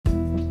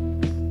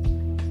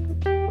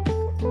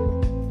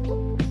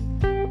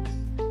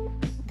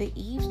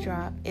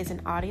is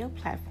an audio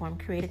platform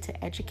created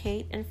to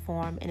educate,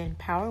 inform, and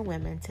empower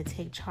women to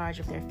take charge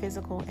of their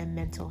physical and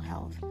mental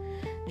health.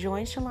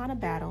 Join Shalana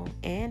Battle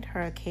and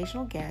her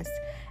occasional guests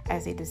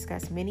as they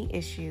discuss many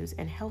issues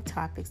and health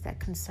topics that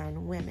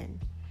concern women.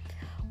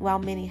 While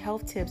many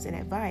health tips and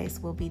advice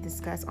will be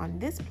discussed on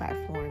this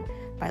platform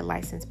by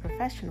licensed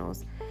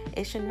professionals,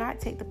 it should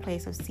not take the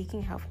place of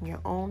seeking help from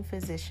your own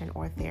physician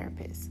or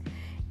therapist.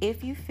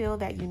 If you feel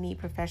that you need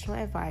professional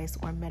advice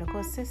or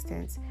medical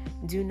assistance,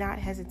 do not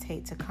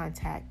hesitate to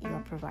contact your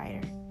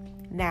provider.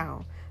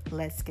 Now,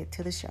 let's get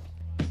to the show.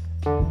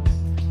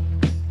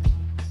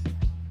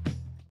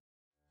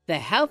 The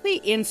Healthy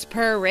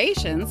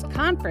Inspirations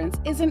Conference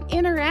is an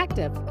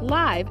interactive,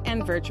 live,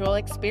 and virtual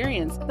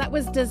experience that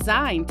was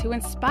designed to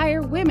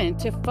inspire women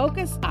to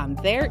focus on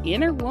their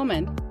inner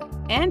woman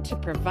and to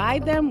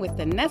provide them with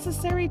the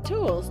necessary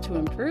tools to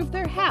improve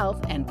their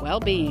health and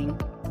well-being.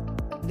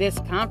 This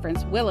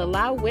conference will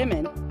allow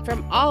women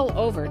from all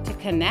over to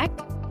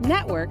connect,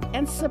 network,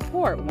 and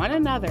support one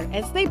another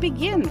as they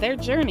begin their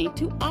journey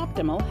to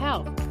optimal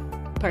health.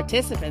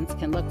 Participants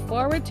can look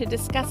forward to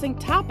discussing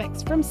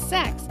topics from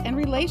sex and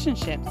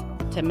relationships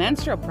to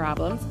menstrual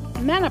problems,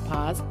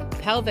 menopause,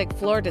 pelvic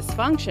floor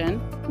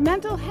dysfunction,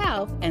 mental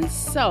health, and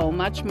so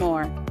much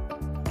more.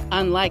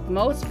 Unlike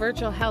most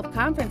virtual health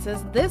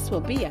conferences, this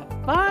will be a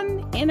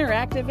fun,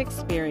 interactive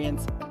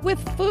experience with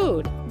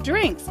food,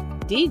 drinks,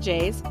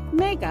 DJs,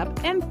 makeup,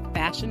 and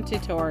fashion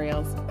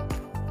tutorials.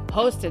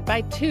 Hosted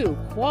by two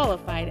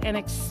qualified and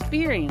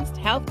experienced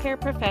healthcare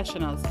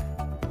professionals,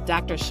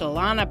 Dr.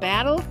 Shalana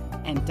Battle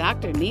and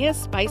Dr. Nia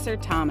Spicer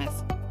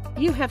Thomas.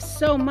 You have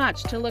so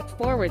much to look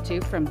forward to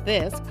from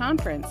this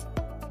conference.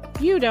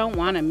 You don't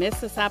want to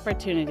miss this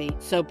opportunity,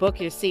 so book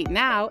your seat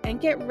now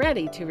and get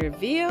ready to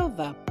reveal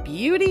the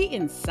beauty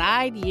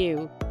inside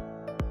you.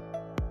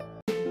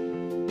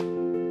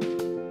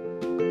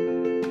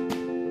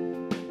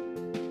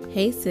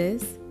 Hey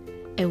sis,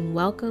 and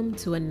welcome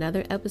to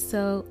another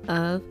episode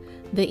of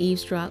the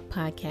Eavesdrop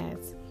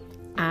Podcast.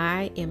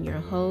 I am your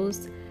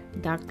host,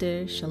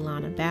 Dr.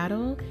 Shalana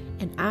Battle,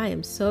 and I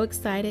am so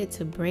excited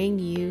to bring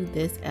you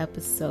this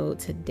episode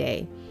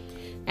today.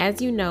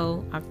 As you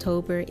know,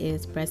 October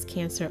is Breast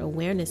Cancer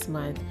Awareness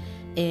Month,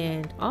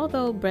 and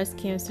although breast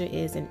cancer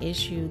is an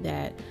issue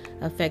that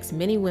affects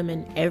many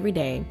women every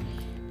day,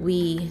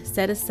 we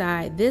set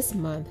aside this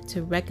month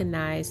to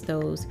recognize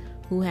those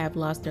who have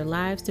lost their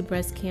lives to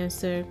breast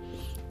cancer,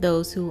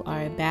 those who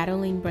are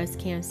battling breast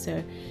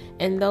cancer,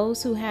 and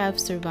those who have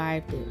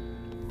survived it.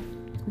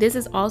 This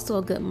is also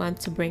a good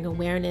month to bring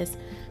awareness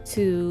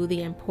to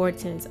the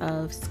importance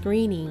of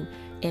screening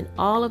and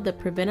all of the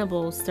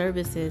preventable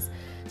services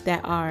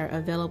that are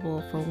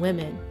available for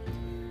women.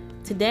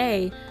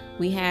 Today,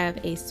 we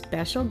have a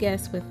special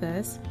guest with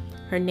us.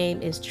 Her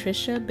name is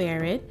Tresha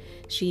Barrett.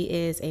 She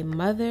is a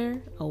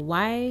mother, a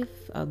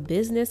wife, a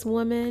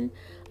businesswoman,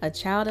 a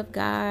child of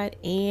God,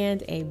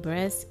 and a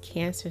breast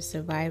cancer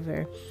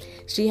survivor.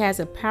 She has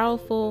a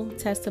powerful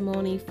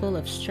testimony full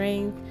of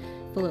strength,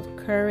 full of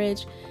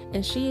courage,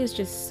 and she is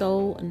just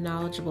so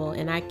knowledgeable,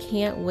 and I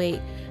can't wait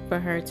for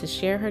her to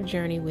share her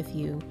journey with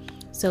you.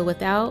 So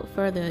without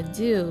further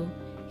ado,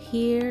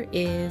 here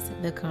is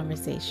the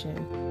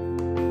conversation.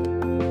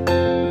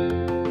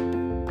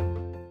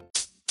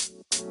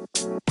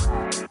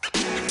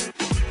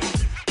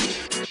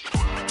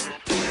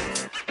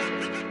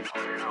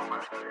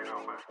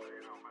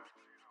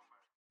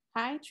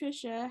 Hi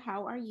Tresha,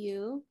 how are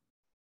you?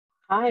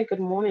 Hi, good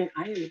morning.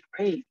 I am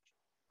great.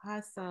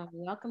 Awesome.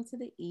 Welcome to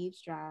the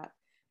Eavesdrop.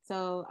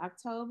 So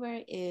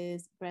October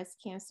is Breast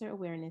Cancer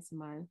Awareness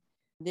Month.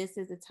 This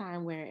is a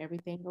time where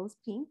everything goes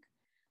pink.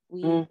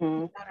 We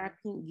pull out our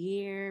pink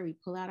gear, we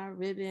pull out our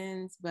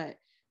ribbons, but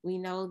we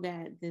know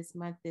that this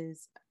month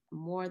is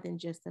more than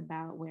just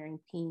about wearing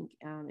pink.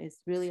 It's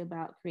really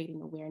about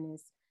creating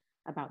awareness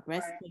about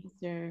breast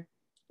cancer,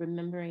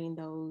 remembering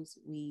those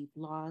we've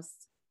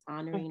lost,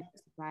 honoring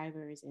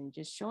survivors, and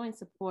just showing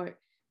support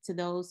to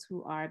those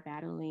who are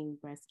battling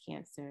breast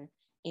cancer.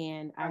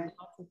 And I want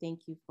to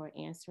thank you for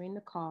answering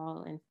the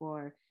call and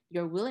for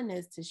your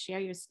willingness to share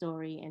your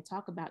story and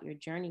talk about your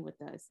journey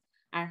with us.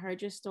 I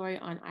heard your story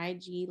on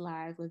IG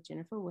Live with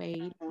Jennifer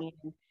Wade,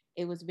 and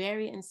it was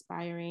very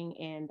inspiring.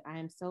 And I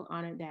am so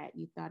honored that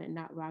you thought it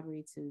not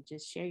robbery to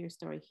just share your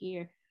story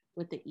here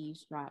with the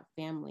Eavesdrop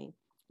family.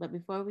 But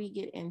before we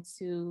get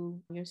into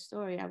your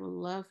story, I would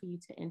love for you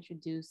to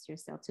introduce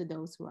yourself to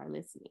those who are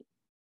listening.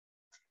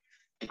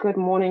 Good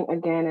morning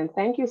again, and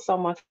thank you so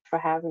much for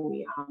having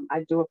me.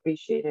 I do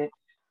appreciate it.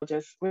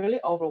 Just really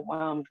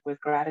overwhelmed with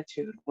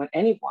gratitude when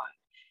anyone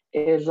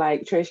is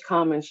like, Trish,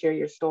 come and share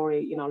your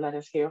story, let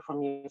us hear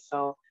from you.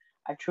 So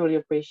I truly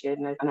appreciate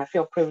it, and I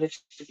feel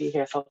privileged to be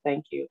here, so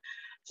thank you.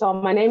 So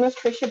my name is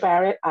Tresha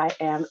Barrett. I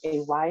am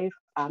a wife.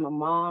 I'm a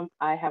mom.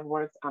 I have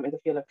worked in the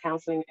field of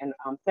counseling and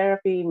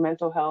therapy,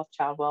 mental health,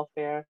 child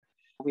welfare.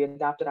 We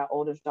adopted our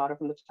oldest daughter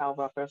from the child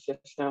welfare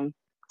system.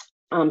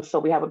 So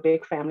we have a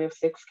big family of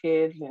 6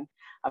 kids and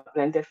a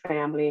blended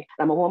family.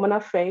 I'm a woman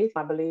of faith.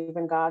 I believe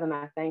in God, and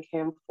I thank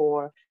Him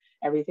for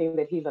everything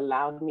that he's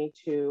allowed me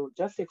to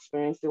just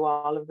experience through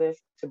all of this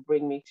to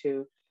bring me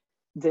to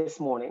this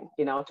morning,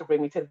 to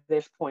bring me to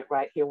this point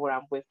right here where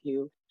I'm with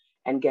you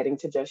and getting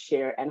to just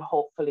share. And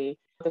hopefully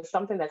there's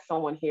something that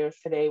someone hears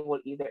today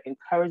will either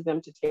encourage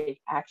them to take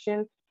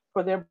action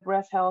for their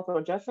breast health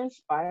or just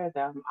inspire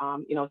them,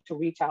 to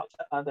reach out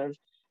to others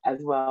as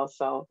well.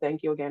 So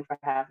thank you again for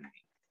having me.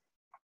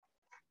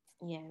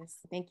 Yes,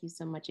 thank you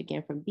so much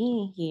again for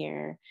being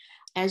here.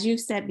 As you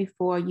said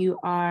before, you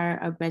are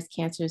a breast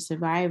cancer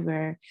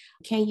survivor.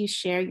 Can you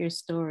share your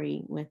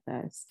story with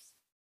us?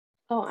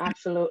 Oh,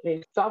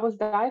 absolutely. So I was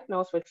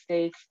diagnosed with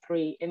stage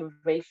 3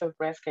 invasive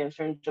breast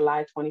cancer in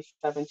July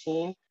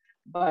 2017.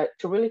 But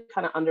to really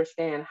kind of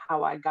understand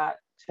how I got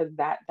to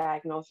that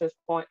diagnosis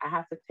point, I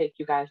have to take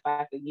you guys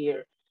back a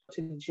year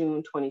to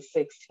June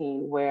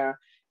 2016, where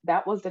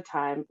that was the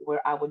time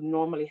where I would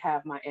normally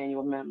have my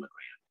annual mammogram.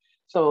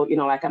 So,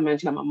 like I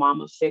mentioned, I'm a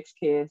mom of 6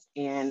 kids,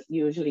 and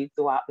usually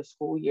throughout the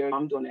school year,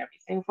 I'm doing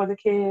everything for the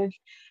kids,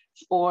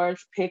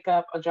 sports, pick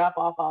up, or drop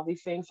off, all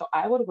these things. So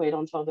I would wait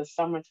until the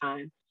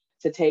summertime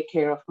to take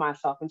care of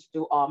myself and to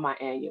do all my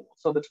annual.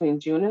 So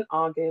between June and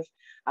August,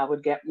 I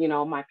would get,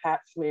 my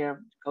pap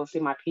smear, go see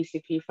my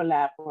PCP for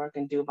lab work,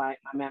 and do my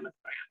mammogram.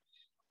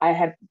 I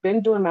had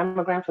been doing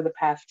mammogram for the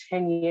past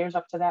 10 years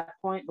up to that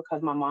point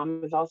because my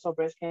mom is also a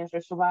breast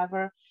cancer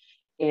survivor.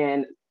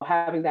 And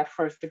having that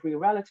first degree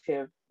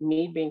relative,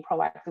 me being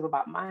proactive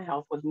about my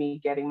health was me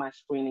getting my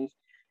screenings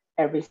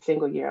every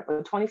single year. But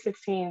in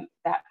 2016,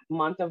 that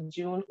month of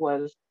June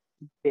was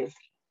busy.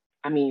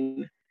 I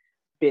mean,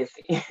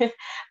 busy.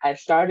 I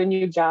started a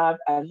new job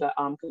as a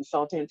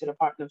consultant to the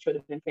Department of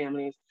Children and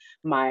Families.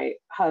 My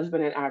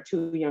husband and our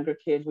 2 younger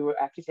kids, we were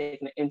actually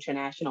taking an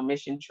international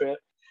mission trip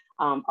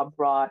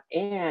abroad.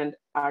 And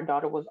our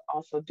daughter was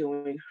also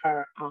doing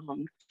her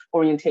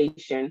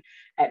orientation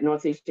at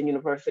Northeastern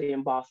University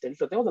in Boston.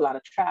 So there was a lot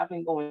of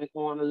traveling going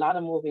on, a lot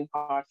of moving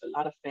parts, a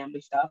lot of family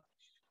stuff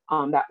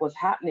that was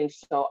happening.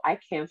 So I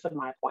canceled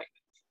my appointment.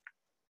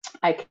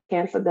 I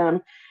canceled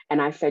them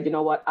and I said, you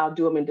know what, I'll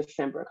do them in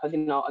December. Because,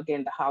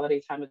 again, the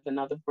holiday time is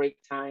another break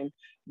time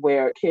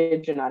where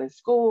kids are not in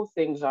school.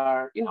 Things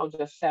are,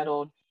 just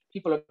settled.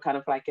 People are kind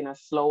of like in a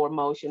slower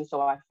motion.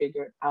 So I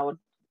figured I would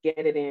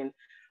get it in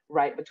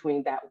right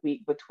between that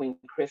week between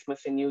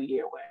Christmas and New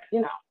Year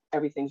where,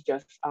 everything's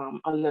just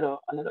a little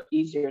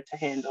easier to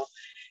handle.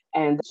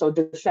 And so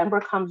December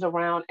comes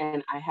around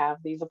and I have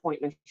these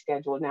appointments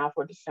scheduled now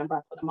for December.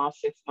 I put them off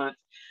 6 months,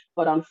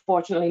 but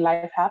unfortunately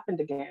life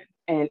happened again.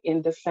 And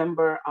in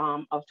December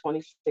of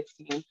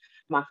 2016,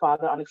 my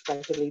father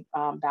unexpectedly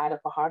died of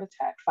a heart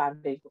attack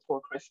 5 days before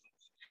Christmas.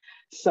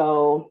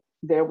 So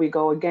there we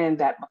go again,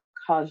 that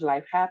because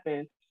life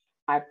happened,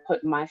 I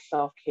put my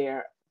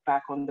self-care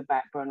back on the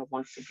back burner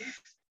once again.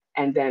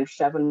 And then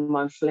 7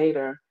 months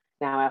later,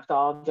 now after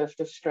all just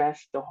the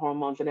stress, the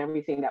hormones and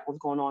everything that was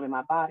going on in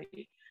my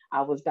body,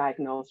 I was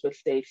diagnosed with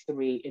stage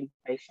 3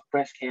 invasive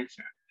breast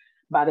cancer.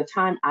 By the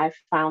time I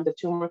found the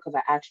tumor, because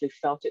I actually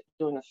felt it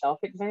doing a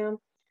self-exam,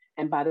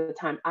 and by the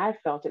time I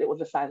felt it, it was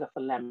the size of a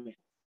lemon.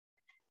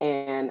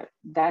 And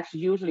that's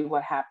usually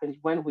what happens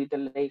when we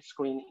delay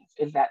screenings,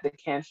 is that the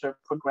cancer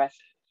progresses.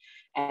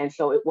 And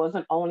so it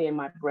wasn't only in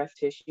my breast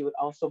tissue, it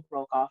also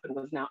broke off and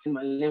was now in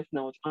my lymph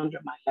nodes under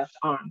my left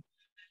arm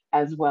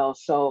as well.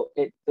 So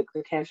the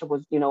cancer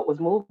was, it was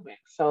moving.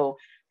 So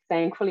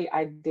thankfully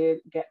I did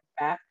get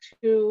back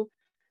to,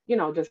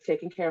 just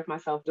taking care of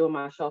myself, doing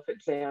my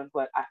self-exam.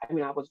 But I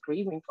was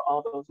grieving for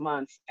all those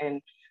months.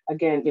 And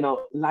again,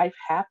 life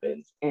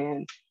happens.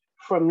 And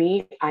for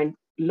me, I'm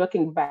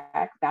looking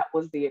back, that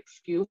was the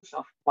excuse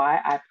of why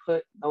I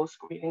put those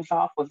screenings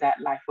off, was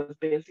that life was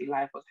busy,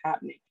 life was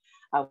happening.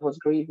 I was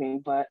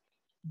grieving, but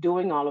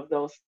doing all of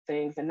those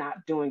things and not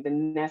doing the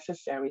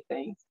necessary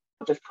things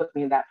just put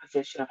me in that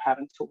position of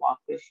having to walk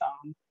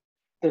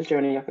this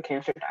journey of a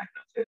cancer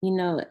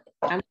diagnosis.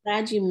 I'm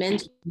glad you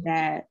mentioned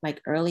that,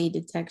 like, early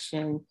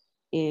detection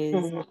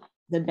is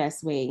the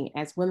best way.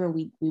 As women,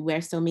 we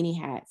wear so many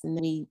hats, and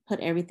then we put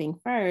everything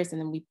first,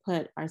 and then we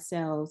put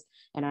ourselves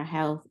and our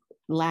health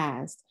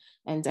last.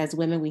 And as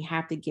women, we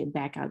have to get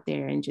back out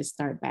there and just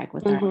start back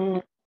with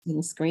our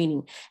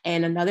screening.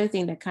 And another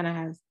thing that kind of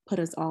has put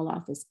us all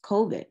off is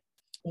COVID.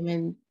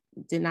 Women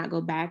did not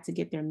go back to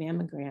get their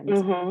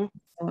mammograms.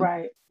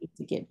 Right.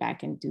 To get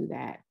back and do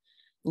that.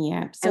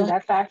 Yeah. So and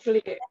that's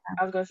actually,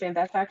 I was going to say,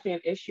 that's actually an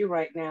issue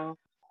right now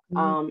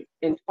in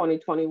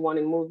 2021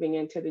 and moving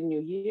into the new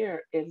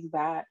year, is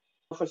that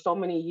for so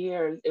many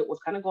years, it was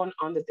kind of going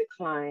on the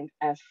decline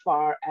as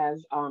far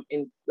as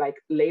in like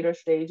later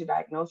stage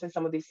diagnosis.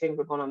 Some of these things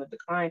were going on the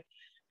decline.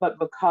 But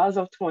because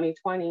of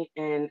 2020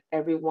 and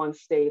everyone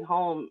stayed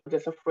home,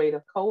 just afraid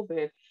of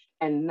COVID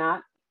and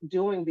not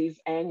doing these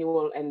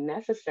annual and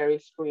necessary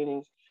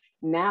screenings,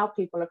 now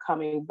people are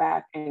coming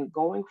back and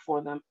going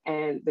for them.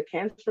 And the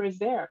cancer is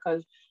there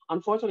because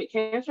unfortunately,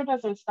 cancer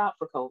doesn't stop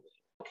for COVID.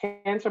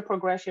 Cancer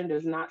progression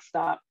does not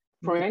stop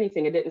for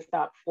anything. It didn't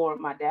stop for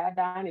my dad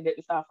dying. It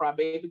didn't stop for our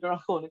baby girl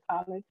going to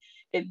college.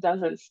 It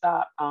doesn't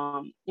stop,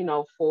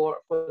 for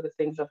the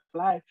things of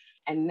life.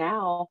 And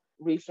now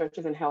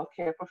researchers and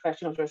healthcare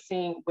professionals are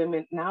seeing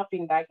women now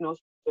being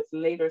diagnosed with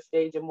later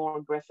stage and more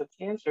aggressive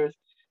cancers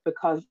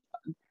because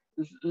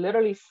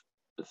literally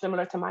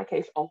similar to my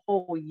case, a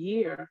whole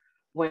year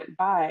went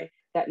by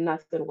that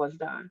nothing was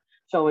done.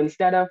 So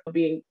instead of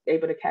being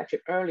able to catch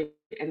it early,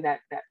 and that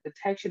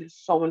detection is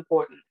so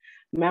important.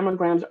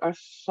 Mammograms are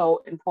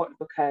so important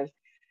because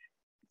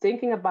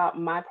thinking about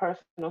my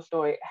personal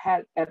story,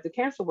 had if the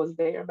cancer was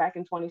there back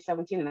in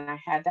 2017 and I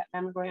had that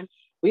mammogram,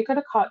 we could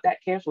have caught that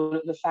cancer when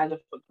it was the size of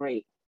a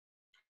grape.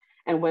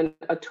 And when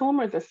a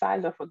tumor is the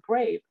size of a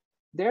grape,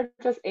 they're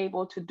just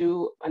able to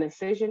do an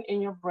incision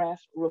in your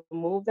breast,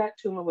 remove that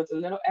tumor with a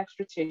little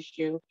extra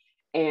tissue,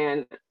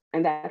 and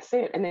and that's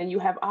it. And then you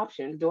have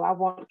options. Do I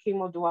want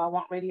chemo? Do I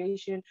want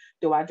radiation?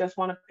 Do I just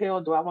want a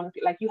pill? Do I want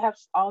to, like, you have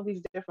all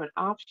these different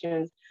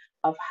options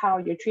of how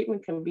your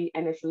treatment can be,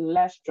 and it's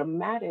less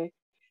dramatic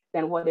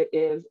than what it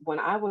is when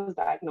I was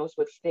diagnosed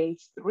with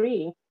stage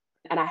 3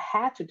 and I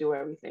had to do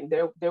everything.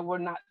 There were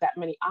not that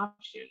many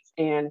options.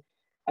 And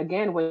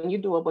again, when you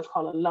do what's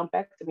called a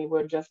lumpectomy,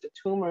 where just the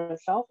tumor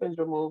itself is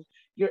removed,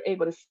 you're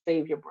able to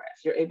save your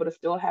breast. You're able to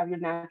still have your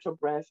natural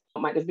breast. It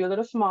might just be a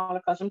little smaller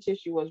because some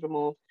tissue was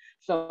removed.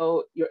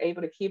 So you're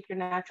able to keep your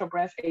natural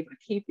breast, able to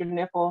keep your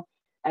nipple.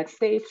 At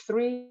stage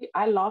 3,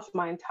 I lost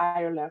my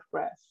entire left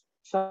breast.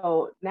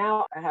 So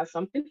now I have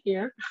something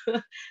here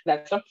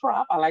that's a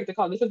prop. I like to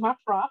call this is my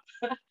prop,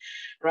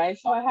 right?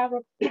 So I have a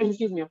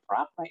excuse me, a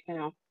prop right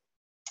now.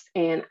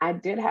 And I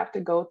did have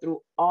to go through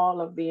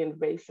all of the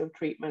invasive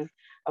treatments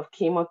of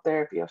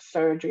chemotherapy, of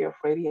surgery, of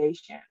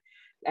radiation.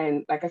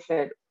 And like I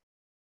said,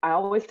 I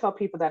always tell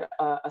people that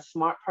a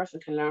smart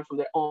person can learn from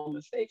their own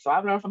mistakes. So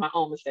I've learned from my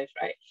own mistakes,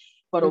 right?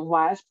 But a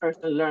wise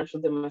person learns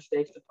from the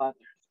mistakes of others.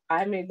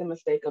 I made the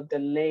mistake of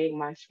delaying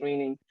my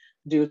screening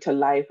due to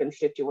life and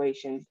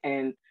situations.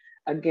 And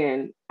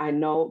again, I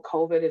know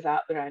COVID is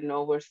out there. I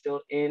know we're still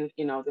in,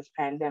 this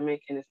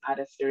pandemic, and it's not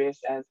as serious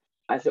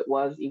as it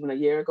was even a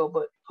year ago,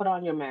 but put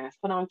on your mask,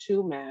 put on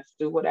 2 masks,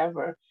 do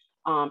whatever.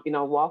 I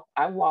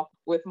walk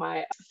with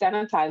my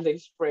sanitizing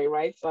spray,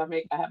 right? So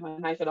I have my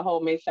nice little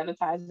homemade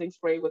sanitizing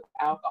spray with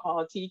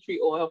alcohol, tea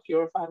tree oil,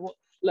 purified.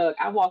 Look,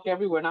 I walk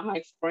everywhere and I'm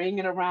like spraying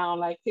it around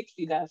like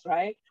pixie dust,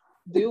 right?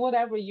 Do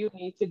whatever you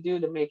need to do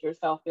to make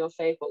yourself feel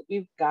safe, but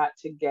we've got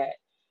to get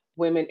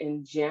women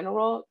in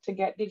general to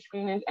get these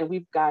screenings, and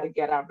we've got to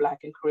get our Black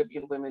and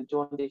Caribbean women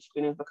doing these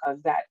screenings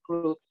because that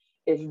group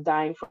is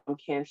dying from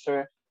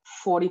cancer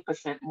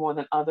 40% more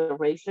than other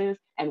races,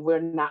 and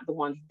we're not the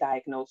ones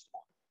diagnosed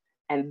more.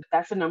 And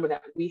that's a number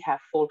that we have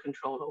full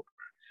control over.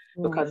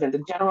 Right. Because in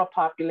the general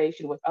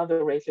population with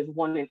other races,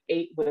 1 in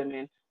 8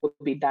 women will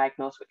be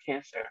diagnosed with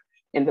cancer.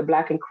 In the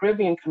Black and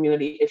Caribbean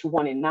community, it's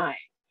 1 in 9.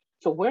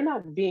 So we're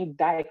not being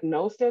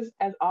diagnosed as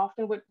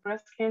often with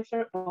breast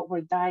cancer, but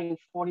we're dying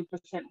 40%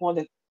 more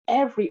than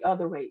every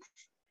other race.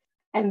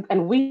 And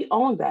we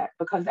own that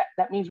because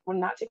that means we're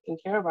not taking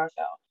care of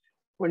ourselves.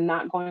 We're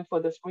not going for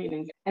the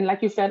screenings. And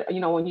like you said,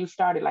 when you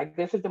started, like,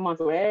 this is the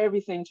month where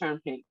everything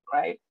turned pink,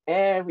 right?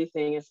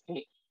 Everything is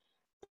pink.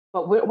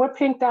 But we're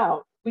pinked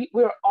out.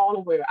 We're all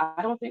aware.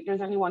 I don't think there's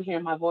anyone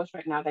hearing my voice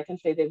right now that can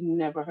say they've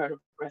never heard of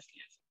breast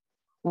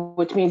cancer,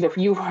 which means if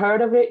you've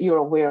heard of it, you're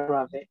aware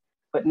of it.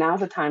 But now's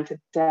the time to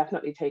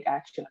definitely take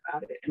action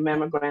about it. And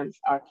mammograms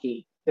are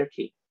key. They're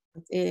key.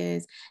 It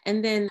is.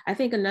 And then I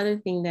think another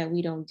thing that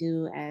we don't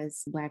do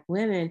as Black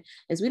women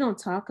is we don't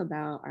talk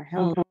about our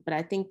health, but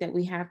I think that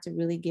we have to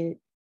really get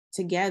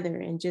together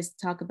and just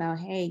talk about,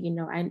 hey,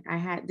 I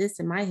had this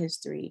in my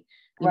history.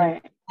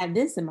 Right. I had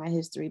this in my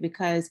history,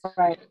 because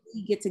right. when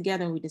we get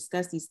together and we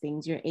discuss these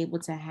things, you're able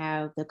to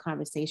have the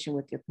conversation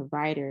with your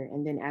provider.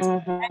 And then as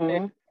a provider,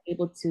 you're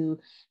able to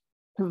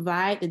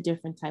provide the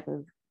different type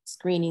of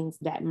screenings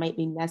that might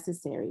be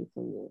necessary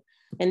for you.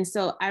 And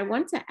so I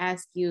want to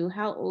ask you,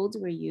 how old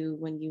were you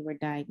when you were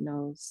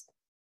diagnosed?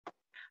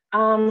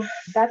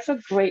 That's a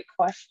great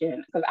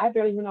question, because I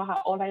barely even know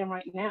how old I am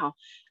right now.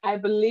 I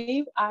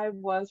believe I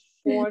was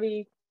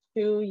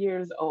 42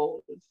 years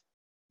old.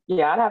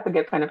 Yeah, I'd have to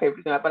get pen and paper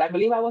to that, but I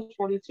believe I was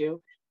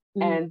 42.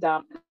 And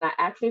I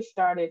actually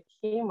started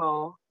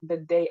chemo the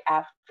day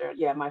after,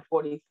 my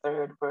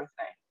 43rd birthday.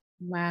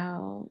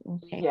 Wow.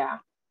 Okay. Yeah,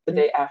 the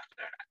day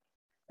after.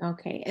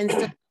 Okay. And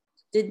so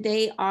did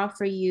they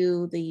offer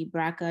you the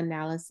BRCA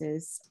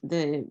analysis,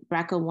 the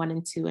BRCA 1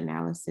 and 2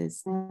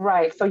 analysis?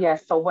 Right. So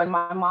yes. So when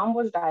my mom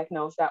was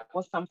diagnosed, that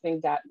was something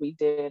that we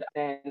did.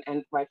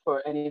 And right,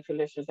 for any of your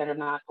listeners that are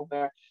not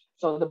aware,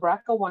 so the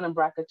BRCA 1 and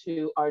BRCA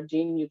 2 are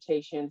gene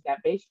mutations that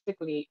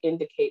basically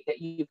indicate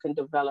that you can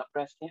develop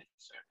breast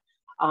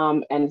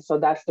cancer. And so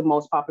that's the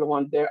most popular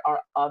one. There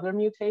are other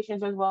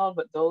mutations as well,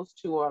 but those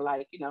two are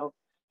like,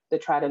 the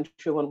tried and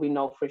true one we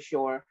know for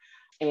sure.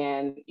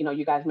 And,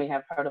 you guys may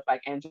have heard of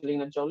like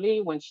Angelina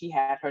Jolie when she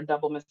had her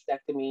double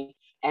mastectomy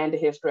and a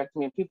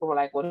hysterectomy. And people were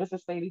like, what is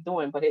this lady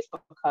doing? But it's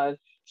because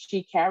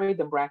she carried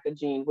the BRCA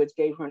gene, which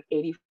gave her an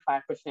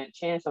 85%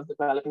 chance of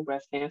developing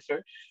breast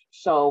cancer.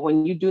 So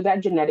when you do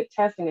that genetic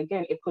testing,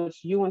 again, it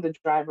puts you in the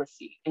driver's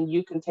seat, and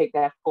you can take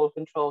that full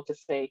control to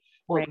say,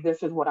 well,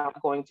 this is what I'm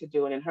going to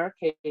do. And in her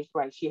case,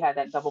 right, she had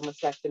that double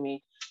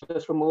mastectomy,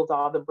 just removed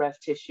all the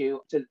breast tissue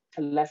to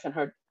lessen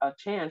her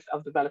chance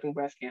of developing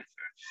breast cancer.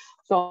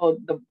 So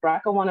the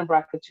BRCA1 and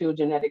BRCA2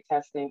 genetic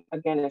testing,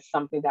 again, is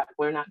something that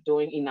we're not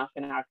doing enough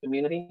in our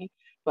community,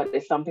 but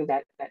it's something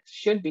that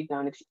should be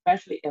done,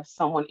 especially if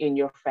someone in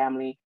your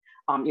family,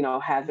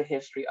 has a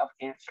history of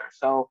cancer.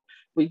 So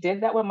we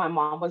did that when my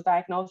mom was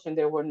diagnosed and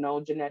there were no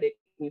genetic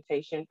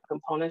mutation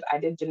components. I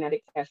did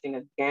genetic testing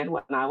again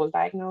when I was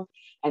diagnosed,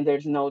 and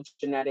there's no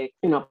genetic,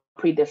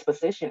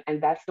 predisposition.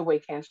 And that's the way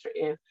cancer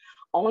is.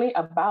 Only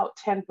about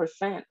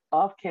 10%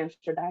 of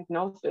cancer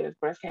diagnosis,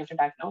 breast cancer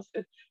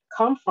diagnosis,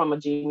 come from a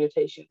gene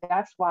mutation.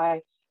 That's why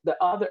the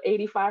other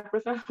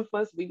 85% of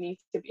us, we need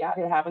to be out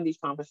here having these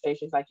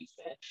conversations, like you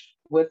said,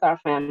 with our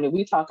family.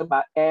 We talk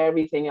about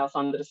everything else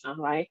under the sun,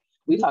 right?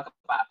 We talk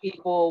about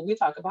people, we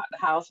talk about the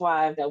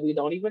housewives that we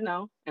don't even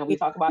know, and we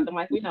talk about them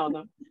like we know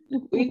them.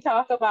 We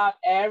talk about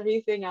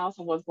everything else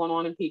and what's going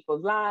on in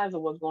people's lives or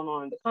what's going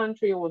on in the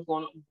country or what's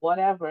going on,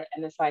 whatever.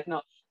 And it's like,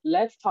 no,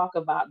 let's talk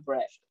about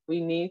breast.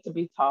 We need to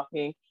be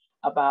talking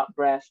about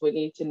breast. We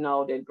need to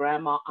know that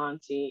grandma,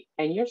 auntie,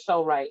 and you're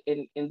so right,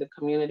 in the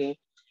community,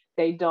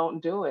 they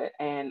don't do it.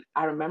 And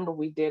I remember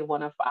we did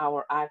one of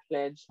our I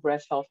Pledge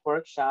breast health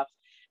workshops,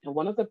 and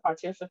one of the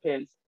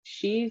participants,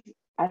 she's,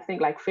 I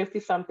think, like 50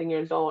 something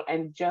years old,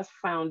 and just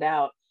found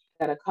out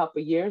that a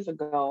couple years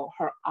ago,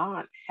 her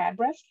aunt had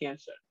breast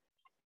cancer.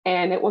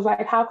 And it was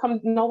like, how come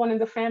no one in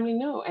the family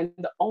knew? And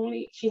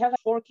she has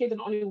 4 kids, and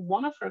only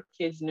one of her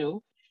kids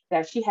knew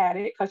that she had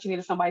it because she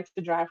needed somebody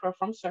to drive her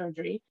from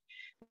surgery.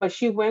 But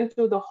she went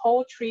through the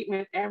whole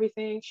treatment,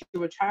 everything. She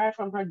retired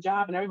from her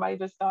job, and everybody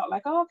just thought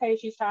like, oh, okay,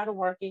 she's tired of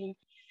working.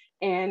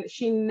 And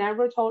she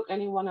never told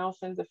anyone else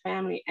in the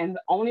family. And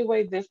the only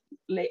way this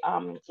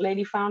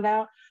lady found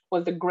out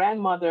was the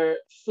grandmother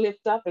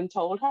slipped up and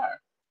told her.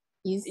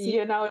 You see?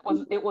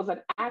 It was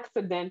an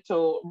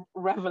accidental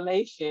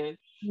revelation.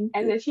 Mm-hmm.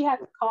 And then she had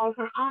to call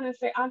her aunt and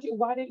say, Auntie,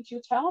 why didn't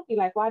you tell me?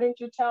 Like, why didn't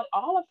you tell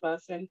all of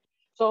us? And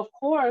so, of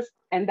course,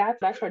 and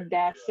that's her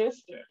dad's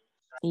sister.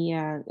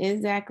 Yeah,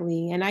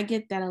 exactly. And I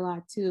get that a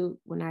lot too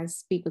when I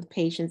speak with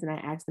patients and I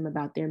ask them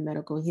about their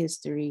medical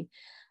history.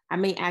 I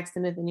may ask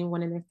them if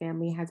anyone in their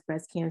family has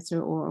breast cancer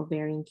or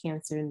ovarian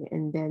cancer.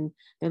 And then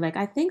they're like,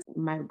 I think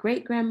my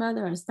great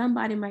grandmother or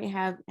somebody might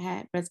have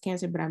had breast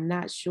cancer, but I'm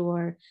not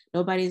sure.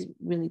 Nobody's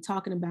really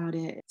talking about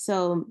it.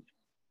 So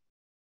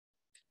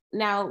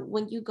now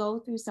when you go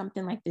through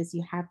something like this,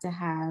 you have to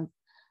have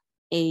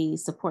a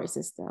support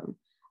system.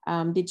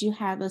 Did you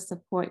have a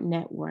support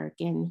network,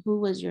 and who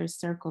was your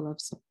circle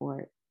of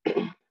support?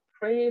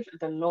 Praise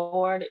the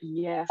Lord.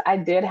 Yes, I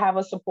did have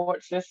a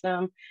support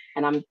system,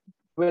 and I'm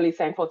really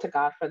thankful to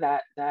God for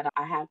that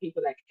I have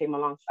people that came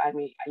alongside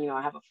me.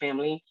 I have a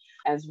family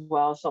as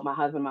well. So my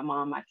husband, my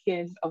mom, my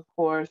kids, of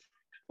course,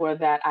 for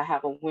that. I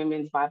have a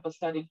women's Bible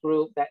study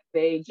group that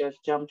they just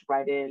jumped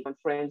right in, and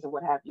friends and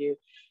what have you.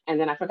 And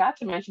then I forgot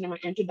to mention in my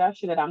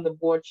introduction that I'm the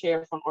board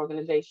chair for an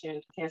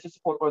organization, cancer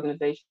support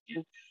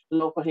organization,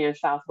 local here in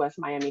Southwest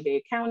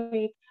Miami-Dade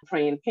County,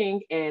 Praying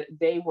Pink, and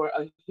they were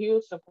a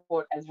huge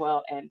support as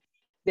well. And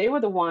they were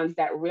the ones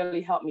that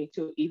really helped me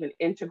to even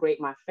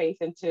integrate my faith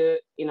into,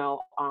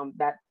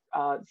 that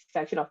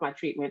section of my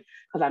treatment,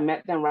 because I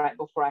met them right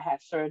before I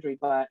had surgery.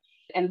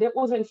 And it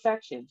was in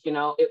sections,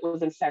 it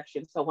was in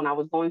sections. So when I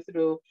was going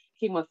through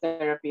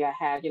chemotherapy, I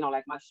had,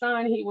 like my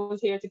son, he was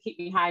here to keep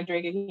me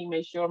hydrated. He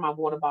made sure my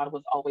water bottle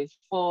was always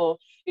full.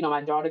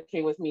 My daughter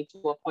came with me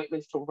to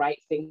appointments to write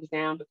things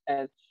down,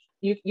 because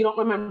you don't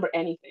remember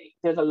anything.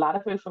 There's a lot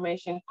of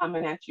information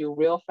coming at you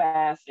real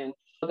fast. And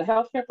the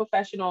healthcare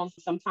professionals,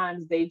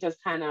 sometimes they just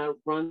kind of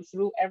run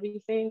through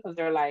everything because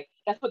they're like,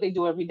 that's what they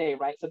do every day,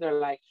 right? So they're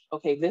like,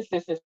 okay, this,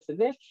 and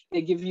this.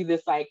 They give you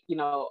this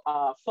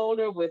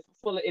folder with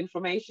full of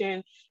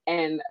information,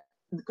 and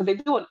because they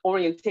do an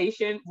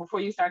orientation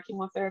before you start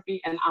chemotherapy.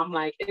 And I'm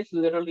like, it's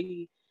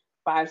literally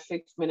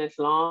 5-6 minutes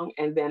long.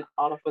 And then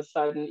all of a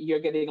sudden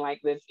you're getting like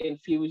this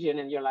infusion,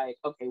 and you're like,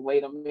 okay,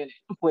 wait a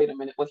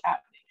minute, what's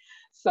happening?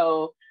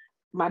 So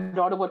my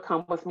daughter would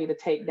come with me to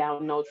take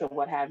down notes and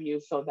what have you.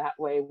 So that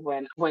way,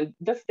 when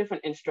just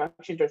different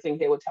instructions or things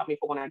they would tell me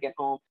for when I get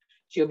home,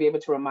 she'll be able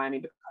to remind me,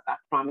 because I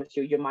promise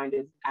you, your mind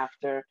is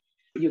after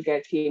you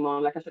get chemo.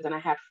 And like I said, then I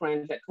had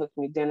friends that cooked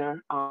me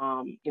dinner,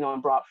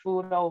 and brought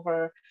food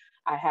over.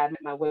 I had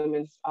my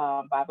women's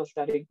Bible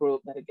study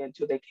group that, again,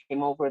 too, they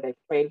came over, they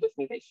prayed with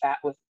me, they sat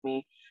with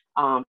me,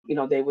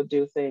 they would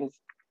do things.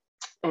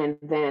 And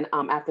then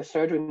after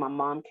surgery, my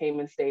mom came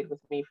and stayed with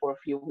me for a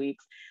few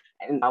weeks.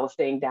 And I was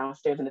staying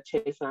downstairs in the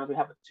Chase Lounge. We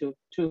have a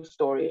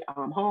two-story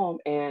home.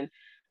 And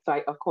so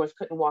I, of course,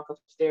 couldn't walk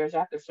upstairs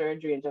after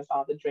surgery and just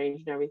all the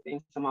drains and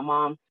everything. So my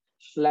mom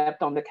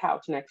slept on the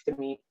couch next to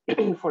me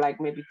for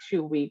like maybe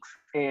 2 weeks.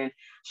 And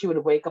she would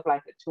wake up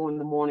like at 2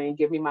 a.m,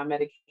 give me my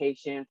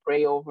medication,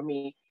 pray over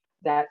me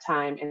that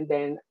time. And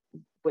then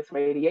with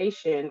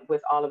radiation,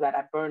 with all of that,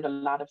 I burned a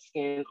lot of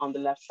skin on the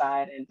left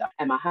side.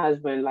 And my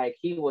husband, like,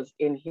 he was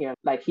in here,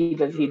 like, he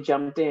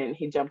jumped in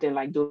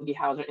like Doogie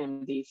Howser,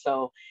 MD.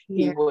 So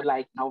he would,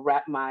 like,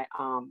 wrap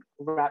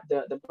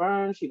the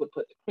burns. He would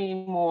put the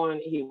cream on.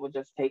 He would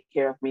just take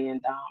care of me.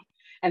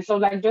 And so,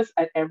 like, just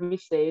at every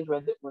stage,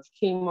 whether it was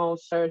chemo,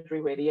 surgery,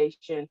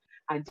 radiation,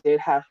 I did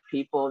have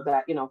people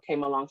that,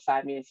 came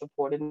alongside me and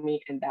supported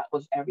me, and that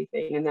was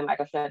everything. And then, like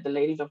I said, the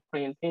ladies of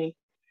Praying Pink,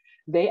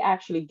 they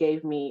actually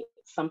gave me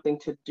something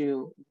to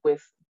do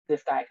with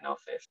this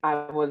diagnosis.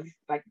 I was,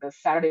 like, the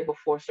Saturday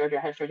before surgery,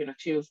 I had surgery on a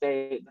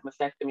Tuesday, the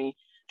mastectomy,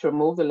 to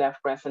remove the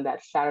left breast. And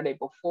that Saturday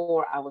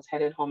before, I was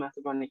headed home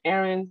after running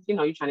errands. You're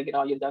trying to get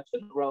all your ducks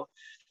in a row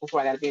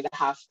before I got to be in the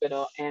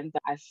hospital. And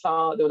I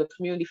saw there was a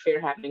community fair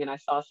happening, and I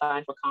saw a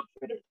sign for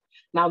comforters.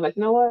 And I was like,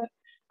 you know what?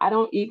 I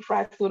don't eat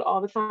fried food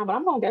all the time, but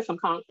I'm gonna get some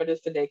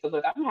comforters today, because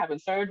look, I'm having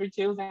surgery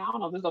Tuesday. I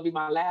don't know if this is gonna be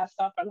my last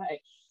stuff. But,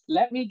 like,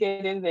 let me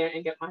get in there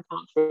and get my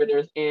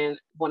comforters. And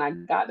when I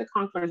got the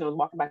comforters and was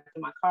walking back to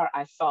my car,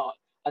 I saw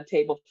a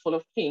table full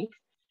of pink.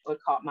 It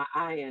caught my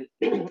eye,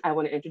 and I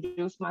want to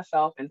introduce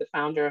myself. And the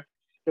founder,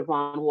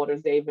 Devon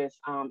Waters Davis,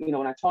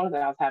 when I told her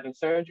that I was having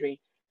surgery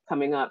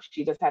coming up,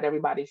 she just had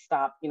everybody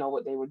stop,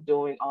 what they were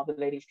doing. All the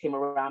ladies came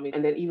around me.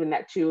 And then even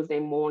that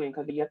Tuesday morning,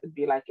 because you have to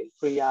be, like, in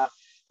pre-op,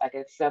 like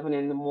at 7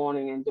 a.m,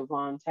 and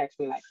Devon texted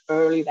me, like,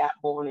 early that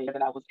morning,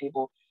 that I was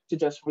able to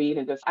just read,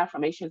 and just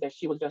affirmations that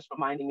she was just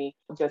reminding me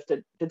just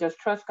to just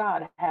trust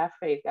God, have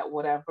faith that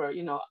whatever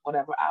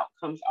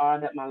outcomes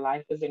are, that my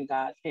life is in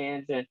God's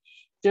hands, and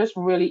just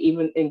really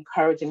even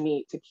encouraging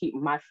me to keep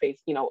my faith,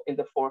 in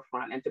the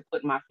forefront, and to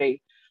put my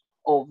faith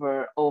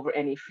over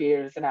any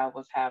fears that I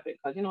was having.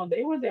 Because,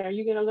 they were there.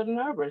 You get a little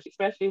nervous,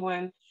 especially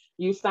when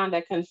you sign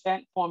that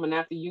consent form, and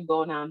after you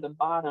go down the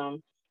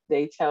bottom,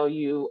 they tell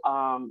you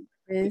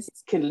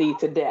can lead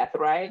to death,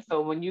 right?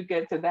 So when you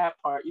get to that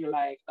part, you're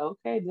like,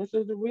 okay, this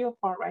is the real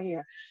part right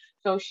here.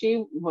 So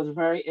she was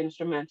very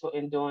instrumental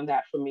in doing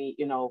that for me,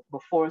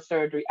 before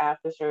surgery,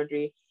 after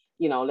surgery,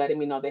 letting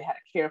me know they had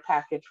a care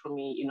package for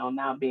me,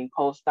 now being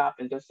post-op,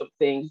 and just some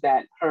things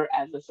that her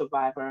as a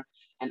survivor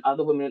and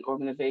other women in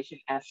organization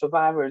as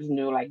survivors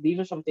knew, like, these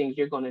are some things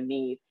you're going to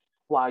need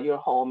while you're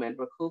home and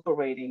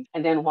recuperating.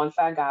 And then once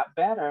I got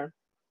better,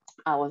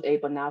 I was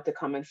able now to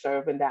come and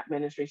serve in that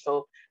ministry.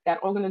 So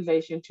that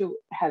organization too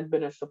has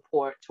been a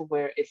support to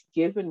where it's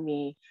given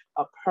me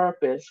a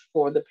purpose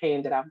for the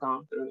pain that I've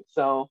gone through.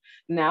 So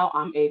now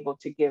I'm able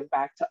to give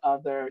back to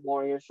other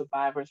warriors,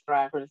 survivors,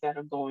 thrivers that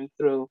are going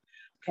through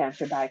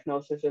cancer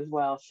diagnosis as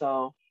well.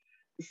 So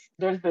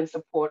there's been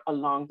support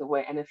along the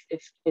way, and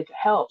it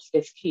helps.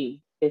 It's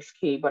key. It's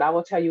key. But I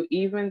will tell you,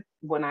 even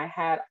when I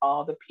had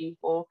all the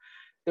people,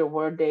 there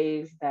were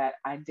days that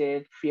I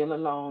did feel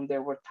alone.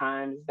 There were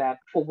times that,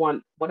 for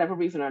whatever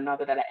reason or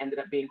another, that I ended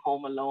up being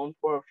home alone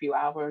for a few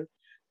hours,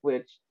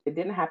 which it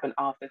didn't happen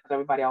often, because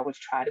everybody always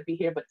tried to be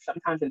here. But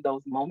sometimes in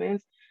those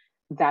moments,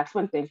 that's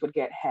when things would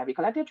get heavy.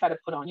 Because I did try to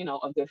put on,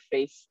 a good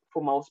face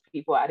for most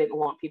people. I didn't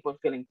want people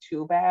feeling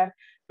too bad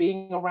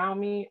being around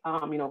me,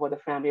 where the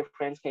family or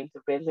friends came to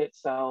visit.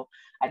 So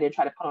I did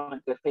try to put on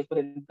a good face. But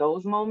in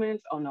those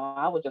moments, oh no,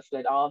 I would just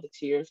let all the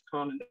tears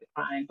come and the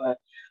crying. But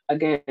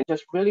again,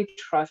 just really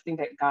trusting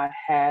that God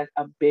had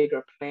a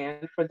bigger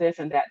plan for this,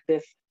 and that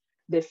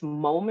this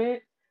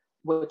moment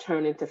will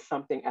turn into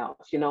something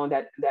else, and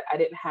that I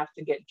didn't have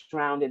to get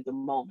drowned in the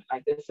moment.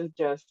 Like, this is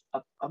just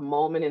a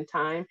moment in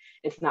time.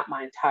 It's not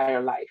my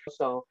entire life.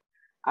 So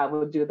I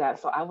would do that.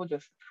 So I would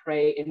just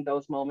pray in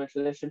those moments,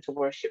 listen to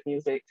worship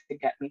music to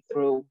get me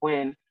through.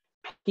 When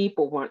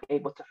people weren't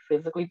able to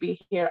physically be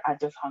here, I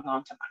just hung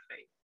on to my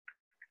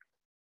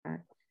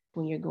faith.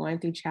 When you're going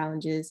through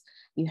challenges,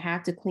 you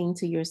have to cling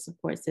to your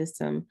support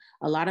system.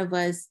 A lot of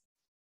us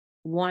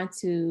want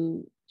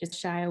to just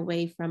shy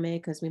away from it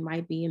because we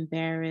might be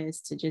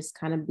embarrassed to just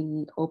kind of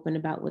be open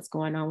about what's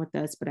going on with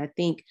us. But I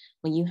think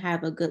when you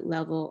have a good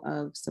level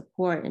of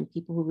support and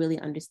people who really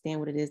understand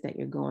what it is that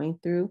you're going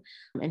through,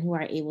 and who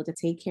are able to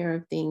take care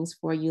of things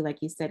for you, like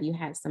you said, you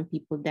had some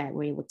people that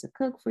were able to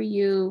cook for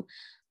you,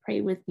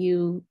 pray with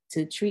you,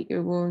 to treat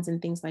your wounds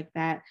and things like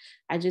that.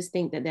 I just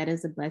think that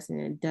is a blessing.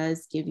 It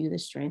does give you the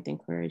strength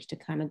and courage to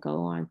kind of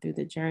go on through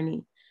the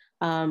journey.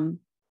 Now,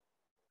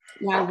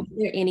 were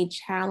there any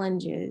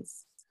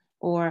challenges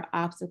or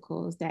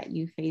obstacles that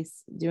you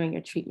faced during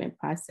your treatment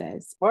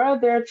process? Were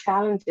there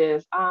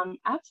challenges?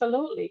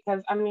 Absolutely.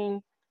 Because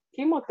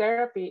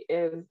chemotherapy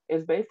is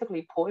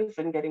basically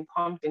poison getting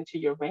pumped into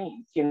your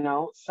veins,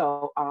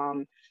 So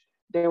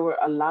there were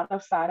a lot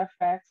of side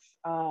effects,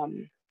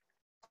 And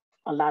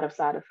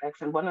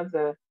one of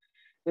the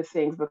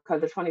things,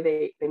 because it's funny,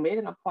 they made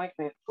an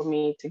appointment for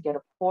me to get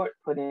a port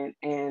put in,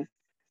 and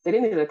they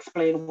didn't even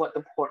explain what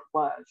the port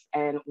was.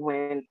 And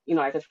when,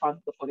 I just found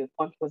before the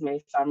appointment was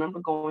made. So I remember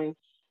going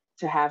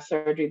to have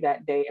surgery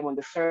that day. And when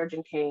the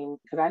surgeon came,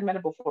 because I'd met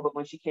her before, but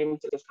when she came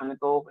to just kind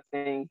of go over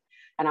things,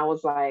 and I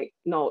was like,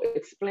 no,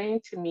 explain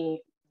to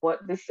me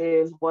what this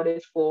is, what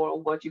it's for,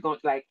 what you're going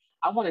to, like,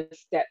 I want to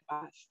step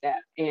by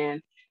step.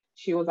 And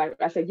she was like,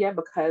 I said, yeah,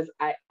 because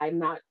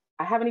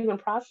I haven't even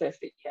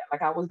processed it yet.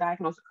 Like I was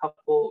diagnosed a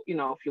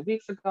few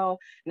weeks ago.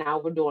 Now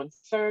we're doing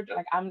surgery.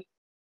 Like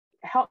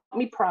help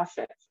me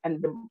process.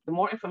 And the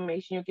more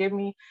information you give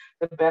me,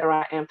 the better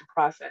I am to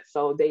process.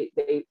 So they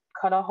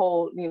cut a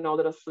hole,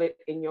 little slit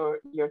in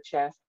your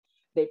chest.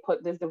 They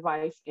put this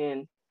device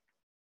in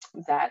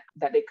that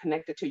they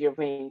connected to your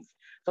veins.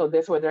 So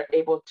this way they're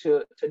able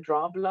to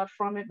draw blood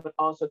from it, but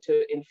also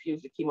to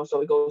infuse the chemo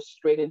so it goes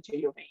straight into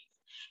your veins.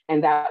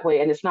 And that way,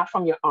 and it's not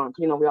from your arms.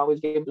 We always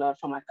get blood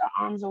from like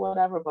our arms or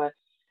whatever, but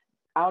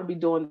I would be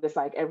doing this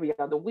like every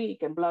other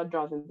week and blood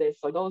draws and this.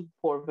 So those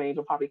poor veins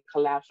will probably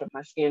collapse if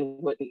my skin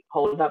wouldn't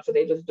hold up. So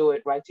they just do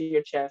it right to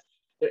your chest.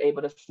 They're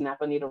able to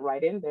snap a needle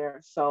right in there.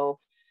 So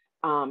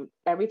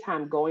every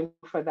time going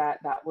for that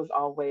was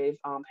always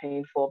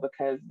painful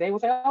because they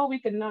would say, oh, we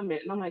can numb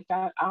it. And I'm like,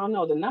 God, I don't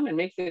know. The numbing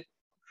makes it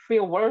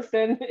feel worse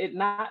than it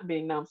not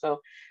being numb. So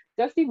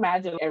just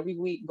imagine every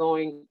week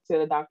going to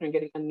the doctor and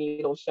getting a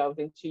needle shoved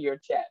into your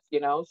chest.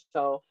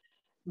 So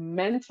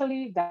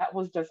mentally, that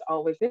was just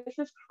always, this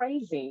is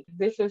crazy.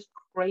 This is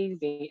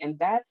crazy. And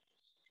that,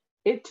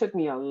 it took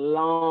me a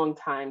long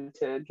time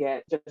to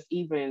get just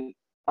even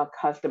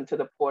accustomed to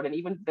the port. And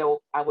even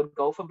though I would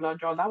go for blood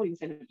draws, I would even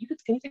say,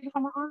 can you take it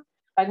from my arm?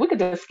 Like we could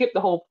just skip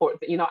the whole port.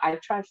 I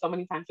tried so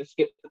many times to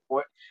skip the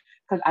port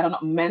because I don't know,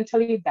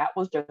 mentally, that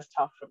was just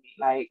tough for me.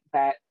 Like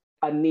that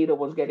a needle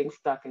was getting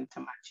stuck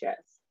into my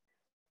chest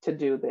to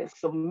do this.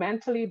 So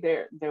mentally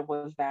there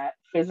was that.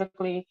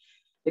 Physically,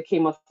 the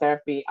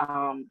chemotherapy,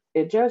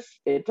 it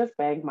just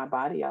banged my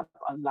body up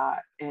a lot.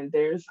 And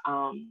there's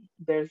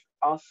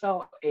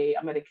also a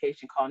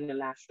medication called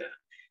Neulasta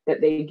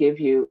that they give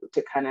you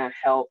to kind of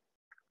help,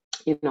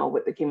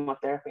 with the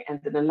chemotherapy. And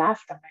the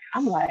Neulasta, man,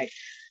 I'm like,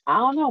 I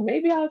don't know,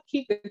 maybe I'll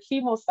keep the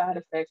chemo side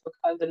effects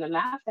because the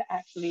Neulasta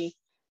actually,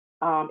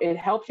 it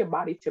helps your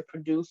body to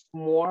produce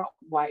more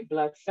white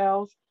blood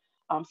cells.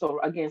 So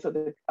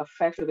the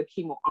effects of the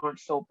chemo aren't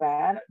so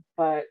bad,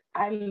 but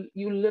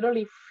you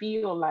literally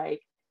feel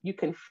like you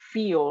can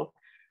feel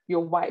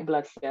your white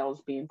blood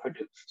cells being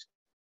produced.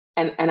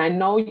 And I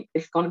know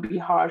it's going to be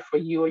hard for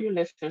you or your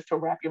listeners to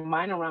wrap your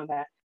mind around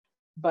that,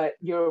 but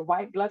your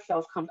white blood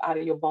cells comes out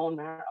of your bone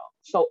marrow.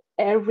 So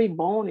every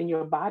bone in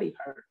your body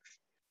hurts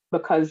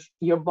because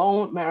your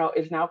bone marrow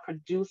is now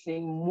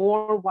producing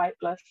more white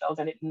blood cells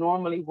than it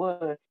normally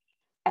would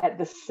at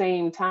the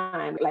same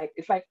time. Like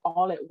it's like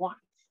all at once.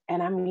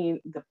 And I mean,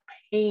 the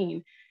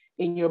pain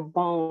in your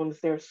bones,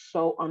 they're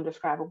so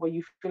undescribable.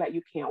 You feel like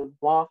you can't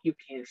walk, you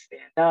can't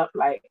stand up.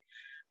 Like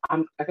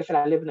I said,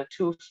 I live in a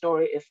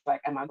 2-story. It's like,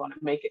 am I going to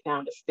make it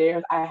down the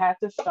stairs? I had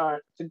to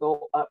start to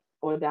go up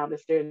or down the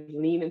stairs,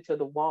 lean into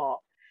the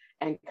wall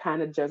and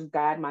kind of just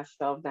guide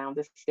myself down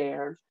the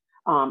stairs,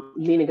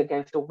 leaning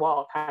against the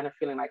wall, kind of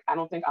feeling like I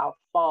don't think I'll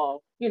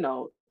fall,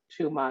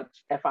 too much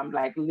if I'm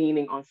like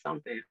leaning on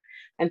something.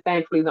 And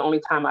thankfully, the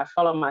only time I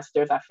fell on my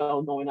stairs, I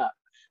fell going up.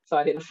 So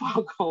I didn't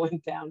fall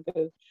going down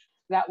because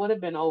that would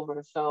have been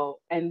over. So,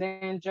 and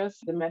then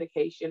just the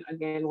medication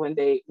again, when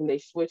they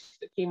switched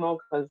the chemo,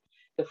 because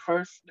the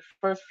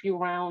first few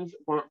rounds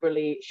weren't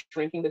really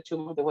shrinking the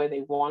tumor the way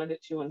they wanted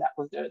it to. And that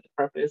was the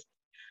purpose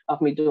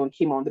of me doing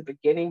chemo in the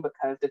beginning,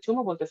 because the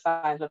tumor was the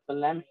size of the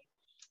lemon,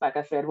 like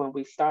I said, when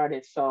we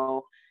started.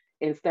 So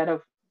instead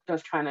of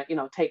just trying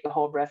to, take the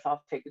whole breast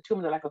off, take the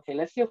tumor, they're like, okay,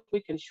 let's see if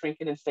we can shrink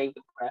it and save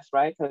the breast,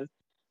 right? Because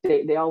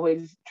they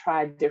always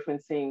try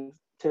different things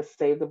to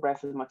save the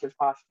breast as much as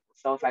possible.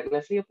 So it's like,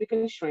 let's see if we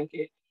can shrink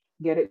it,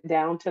 get it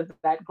down to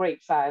that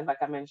grape size, like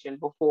I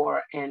mentioned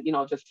before, and,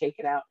 just take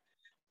it out.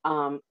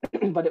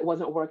 But it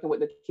wasn't working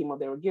with the chemo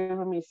they were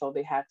giving me. So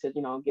they had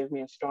to, give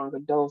me a stronger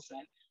dose.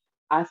 And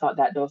I thought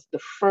that dose, the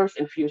first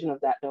infusion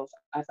of that dose,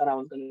 I thought I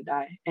was going to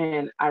die.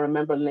 And I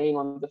remember laying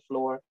on the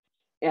floor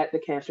at the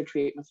cancer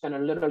treatment center,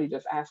 literally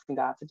just asking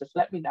God to just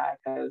let me die,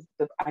 because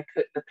the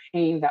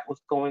pain that was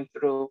going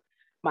through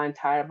my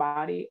entire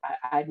body,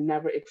 I'd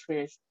never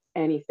experienced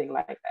anything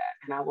like that.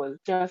 And I was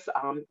just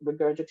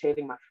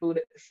regurgitating my food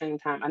at the same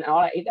time. And all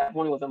I ate that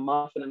morning was a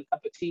muffin and a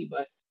cup of tea,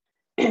 but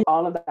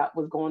all of that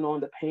was going on,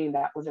 the pain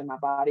that was in my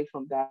body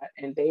from that.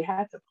 And they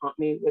had to pump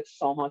me with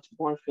so much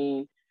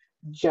morphine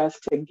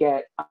just to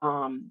get,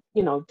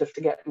 just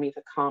to get me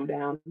to calm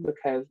down,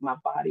 because my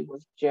body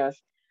was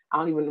just, I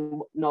don't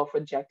even know if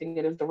rejecting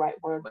it is the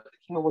right word, but the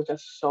chemo was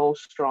just so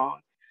strong.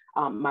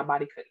 My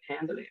body couldn't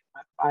handle it.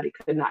 My body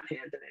could not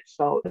handle it.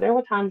 So there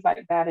were times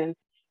like that. And,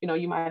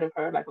 you might have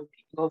heard, like, when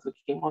people go through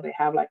chemo, they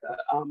have like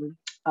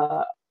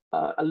a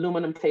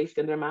aluminum taste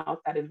in their mouth.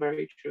 That is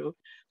very true.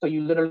 So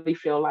you literally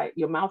feel like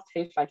your mouth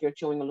tastes like you're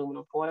chewing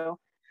aluminum foil.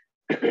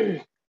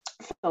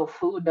 So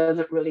food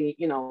doesn't really,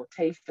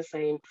 taste the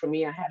same. For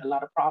me, I had a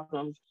lot of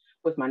problems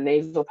with my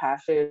nasal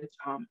passage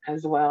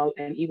as well,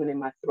 and even in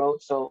my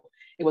throat. So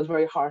it was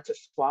very hard to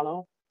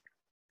swallow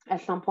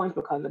at some points,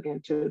 because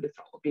again, too, the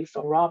throat would be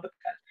so raw,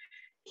 because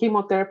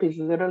chemotherapy is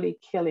literally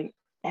killing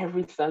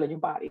every cell in your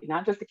body,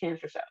 not just the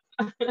cancer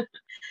cells.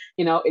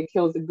 It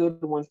kills the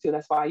good ones too.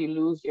 That's why you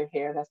lose your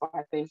hair. That's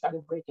why things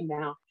started breaking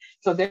down.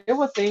 So there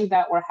were things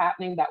that were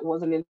happening that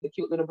wasn't in the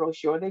cute little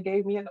brochure they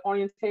gave me at the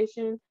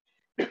orientation.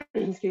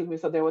 excuse me.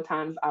 So there were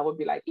times I would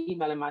be like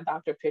emailing my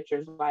doctor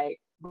pictures like,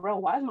 bro,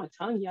 why is my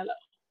tongue yellow?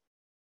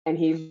 And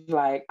he's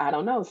like, I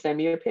don't know, send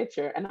me a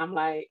picture. And I'm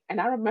like,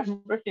 and I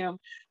remember him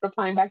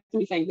replying back to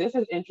me saying, this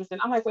is interesting.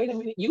 I'm like, wait a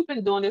minute, you've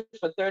been doing this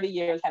for 30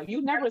 years. Have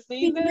you never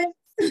seen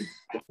this?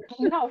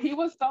 No, he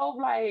was so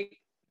like,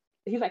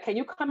 he's like, can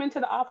you come into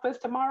the office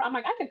tomorrow? I'm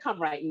like, I could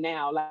come right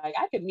now. Like,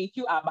 I could meet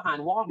you out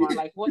behind Walmart.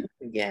 Like, what?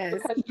 Yes.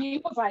 Because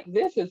he was like,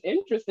 this is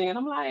interesting. And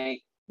I'm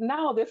like,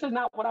 no, this is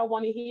not what I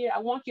want to hear. I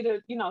want you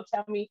to,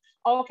 tell me,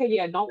 oh, okay,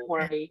 yeah, don't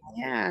worry.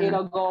 Yeah.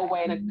 It'll go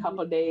away in a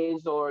couple of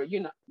days, or,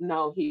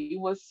 no, he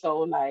was so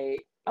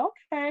like,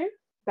 okay,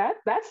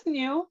 that's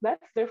new.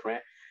 That's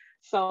different.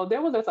 So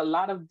there was just a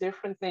lot of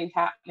different things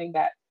happening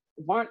that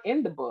weren't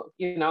in the book.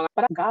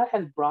 But God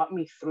has brought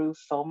me through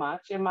so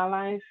much in my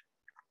life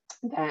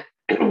that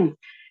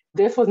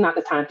this was not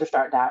the time to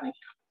start doubting.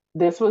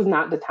 This was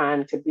not the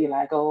time to be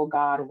like, oh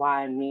God,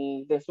 why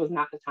me? This was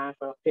not the time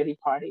for a pity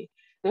party.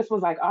 This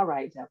was like, all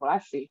right, devil, I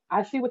see.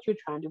 I see what you're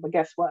trying to do. But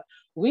guess what?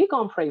 We're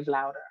going to praise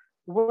louder.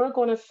 We're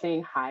going to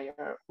sing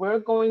higher. We're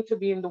going to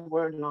be in the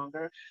word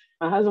longer.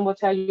 My husband will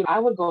tell you, I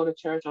would go to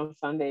church on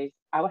Sundays.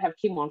 I would have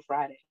chemo on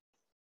Friday.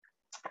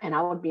 And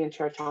I would be in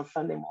church on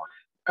Sunday morning,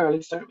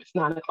 early service,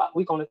 9 o'clock.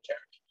 We going to church.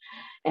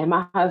 And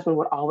my husband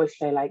would always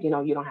say, like, you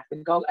don't have to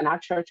go. And our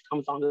church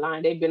comes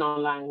online. They've been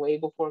online way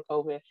before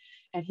COVID.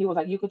 And he was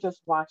like, you could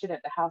just watch it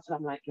at the house. And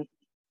I'm like,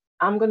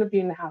 I'm going to be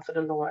in the house of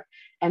the Lord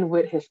and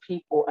with his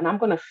people. And I'm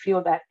going to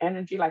feel that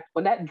energy. Like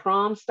when that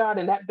drum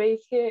started and that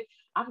bass hit,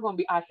 I'm going to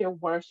be out here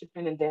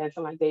worshiping and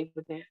dancing like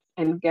David danced.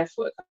 And guess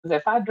what? Because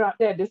if I drop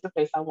dead, this is the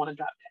place I want to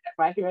drop dead,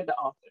 right here at the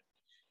altar.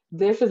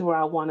 This is where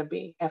I want to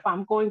be. If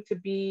I'm going to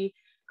be,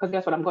 because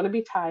guess what? I'm going to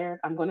be tired.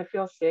 I'm going to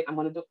feel sick. I'm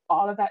going to do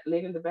all of that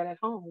laid in the bed at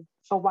home.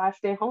 So why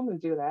stay home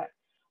and do that?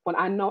 When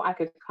I know I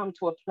could come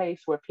to a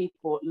place where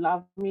people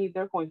love me,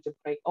 they're going to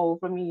pray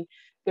over me.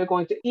 They're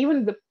going to,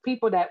 even the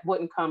people that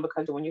wouldn't come,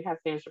 because when you have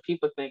cancer,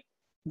 people think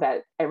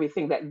that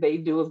everything that they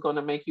do is going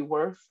to make you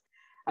worse.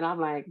 And I'm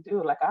like,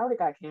 dude, like I already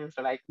got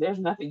cancer. Like there's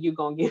nothing you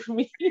going to give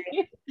me.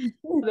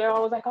 They're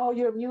always like, oh,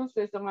 your immune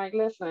system. Like,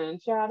 listen,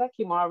 child, that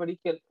chemo already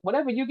killed.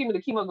 Whatever you give me,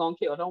 the chemo going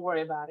to kill. Don't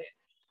worry about it.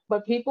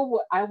 But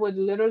I would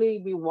literally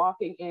be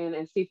walking in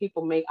and see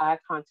people make eye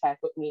contact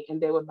with me and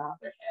they would bow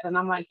their head. And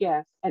I'm like,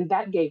 yes. And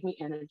that gave me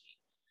energy.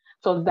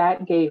 So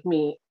that gave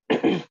me,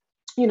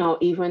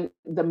 even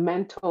the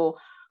mental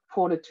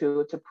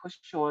fortitude to push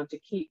on, to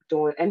keep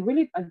doing. And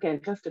really,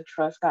 again, just to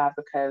trust God,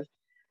 because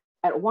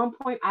at one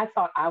point I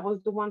thought I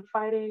was the one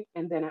fighting.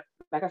 And then,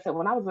 like I said,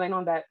 when I was laying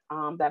on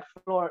that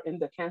floor in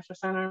the cancer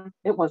center,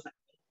 it wasn't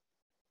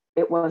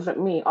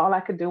me. All I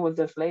could do was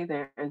just lay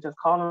there and just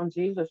call on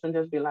Jesus and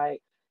just be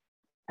like,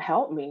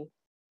 help me,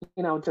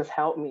 just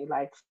help me.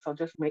 Like, so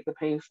just make the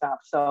pain stop.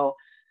 So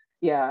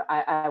yeah,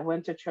 I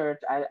went to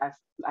church.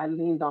 I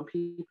leaned on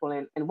people.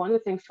 And one of the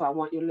things too, I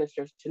want your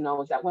listeners to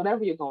know is that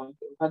whatever you're going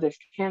through, whether it's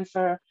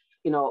cancer,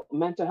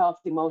 mental health,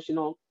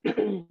 emotional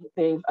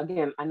things,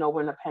 again, I know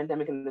we're in a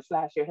pandemic and this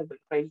last year has been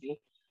crazy.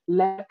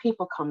 Let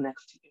people come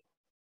next to you.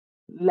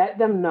 Let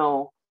them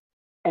know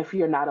if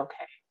you're not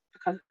okay,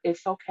 because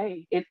it's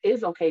okay. It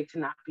is okay to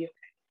not be okay.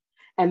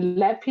 And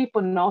let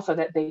people know so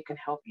that they can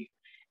help you.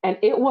 And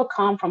it will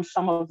come from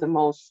some of the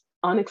most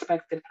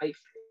unexpected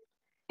places.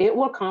 It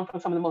will come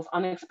from some of the most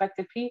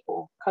unexpected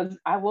people. Because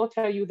I will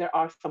tell you, there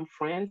are some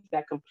friends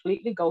that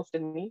completely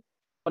ghosted me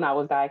when I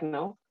was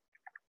diagnosed,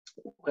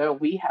 where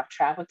we have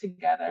traveled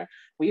together,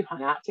 we've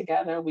hung out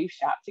together, we've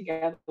shopped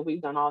together,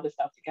 we've done all this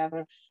stuff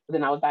together. But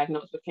then I was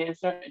diagnosed with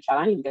cancer, and child,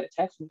 I didn't even get a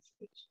text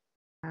message.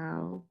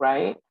 Wow.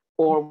 Right?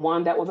 Or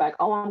one that was like,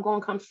 oh, I'm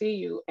going to come see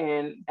you.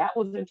 And that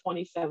was in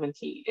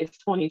 2017. It's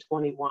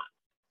 2021.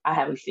 I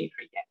haven't seen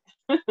her yet.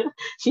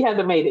 She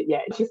hasn't made it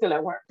yet. She's still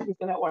at work.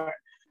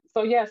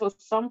 So yeah, so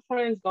some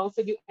friends go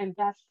to you, and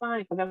that's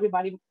fine, because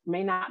everybody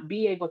may not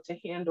be able to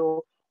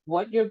handle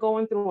what you're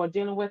going through or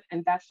dealing with.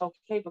 And that's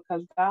okay,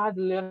 because God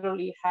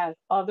literally has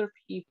other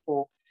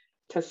people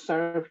to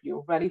serve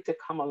you, ready to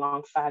come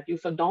alongside you.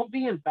 So don't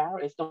be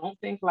embarrassed. Don't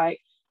think like,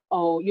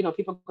 oh,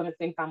 people are going to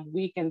think I'm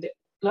weak. And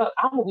look,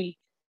 I'm weak.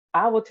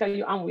 I will tell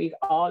you, I'm weak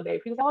all day.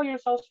 People say, oh, you're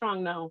so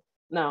strong.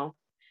 No,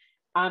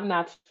 I'm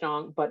not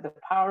strong, but the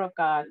power of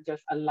God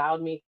just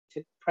allowed me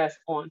to press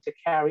on, to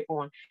carry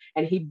on.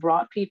 And he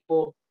brought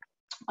people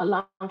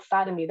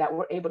alongside of me that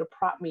were able to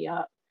prop me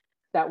up,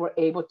 that were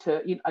able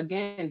to,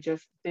 again,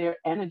 just their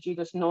energy,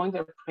 just knowing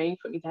they're praying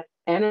for me, that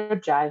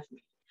energized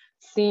me.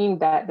 Seeing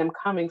that them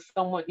coming,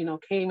 someone,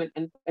 came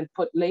and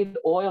laid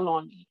oil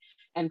on me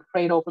and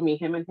prayed over me,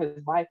 him and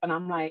his wife. And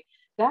I'm like,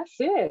 that's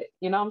it.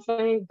 You know what I'm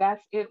saying?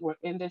 That's it. We're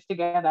in this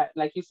together.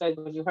 Like you said,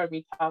 when you heard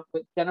me talk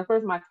with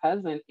Jennifer's my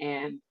cousin,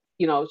 and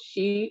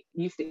she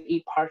used to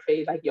eat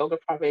parfaits, like yogurt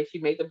parfaits. She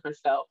made them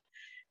herself.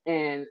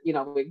 And,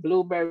 with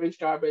blueberries,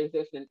 strawberries,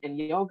 this and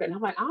yogurt. And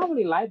I'm like, I don't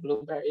really like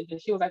blueberries. And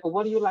she was like, well,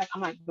 what do you like?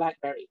 I'm like,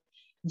 blackberries.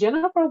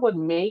 Jennifer would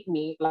make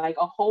me like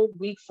a whole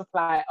week's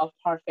supply of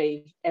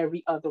parfaits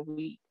every other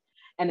week.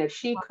 And if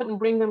she couldn't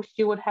bring them,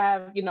 she would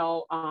have,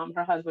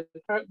 her husband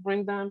Kirk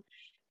bring them.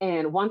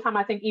 And one time,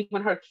 I think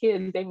even her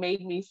kids, they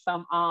made me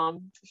some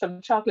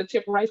chocolate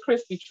chip Rice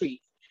Krispie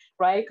treats,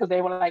 right? Because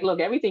they were like,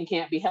 look, everything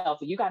can't be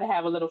healthy. You got to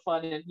have a little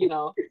fun, and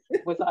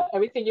with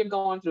everything you're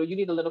going through, you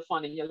need a little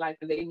fun in your life.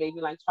 And they made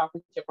me like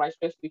chocolate chip Rice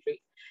Krispie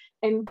treats.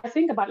 And I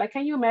think about, like,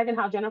 can you imagine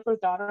how Jennifer's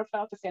daughter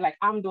felt to say, like,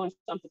 I'm doing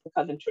something for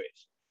cousin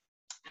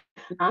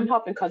Trish. I'm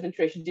helping cousin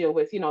Trish deal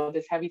with,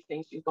 this heavy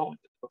thing she's going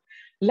through.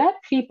 Let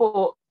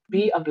people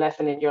be a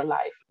blessing in your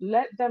life.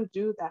 Let them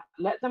do that.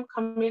 Let them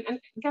come in. And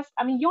guess,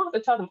 I mean, you don't have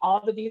to tell them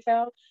all the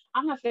details.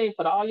 I'm not saying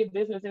put all your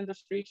business in the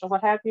streets or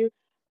what have you,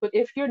 but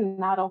if you're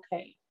not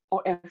okay,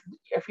 or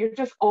if you're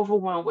just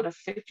overwhelmed with a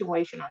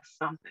situation or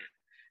something,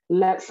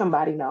 let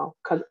somebody know.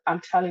 Because I'm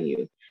telling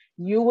you,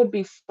 you would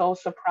be so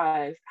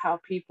surprised how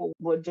people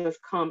would just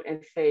come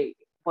and say,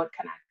 what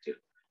can I do?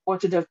 Or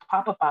to just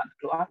pop up out the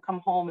blue. I come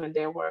home and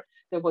there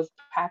was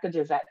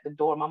packages at the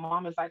door. My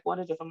mom is like, what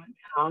is this? I'm like, man,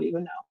 I don't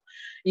even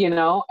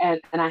know.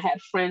 And I had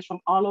friends from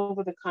all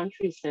over the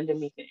country sending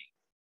me things,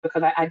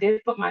 because I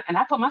did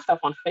I put my stuff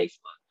on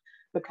Facebook,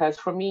 because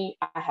for me,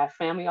 I have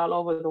family all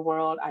over the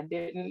world. I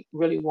didn't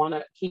really want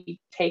to keep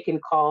taking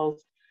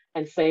calls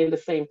and saying the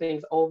same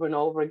things over and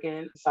over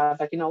again. So I was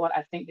like, you know what?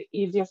 I think the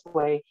easiest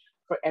way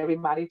for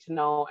everybody to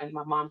know, and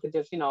my mom could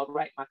just,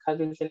 write my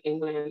cousins in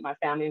England, my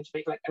family in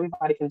Jamaica, like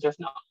everybody can just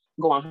know,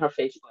 go on her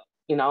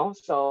Facebook.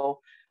 So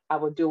I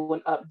would do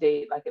an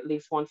update like at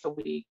least once a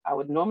week. I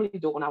would normally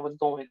do it when I was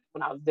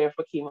there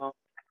for chemo,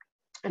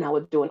 and I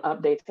would do an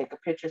update, take a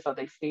picture so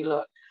they see,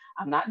 look,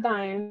 I'm not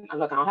dying.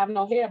 Look, I don't have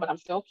no hair, but I'm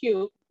still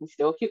cute. I'm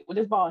still cute with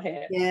this bald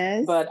head.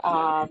 Yes. But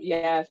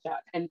yes,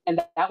 and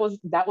that was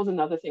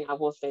another thing I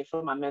will say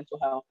for my mental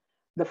health.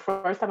 The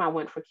first time I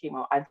went for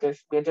chemo,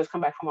 we had just come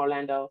back from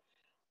Orlando,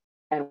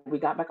 and we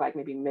got back like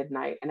maybe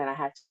midnight, and then I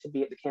had to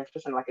be at the cancer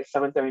center like at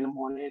 7:30 in the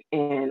morning,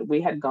 and we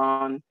had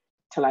gone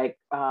to like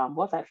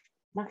what's that?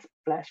 Not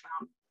Splash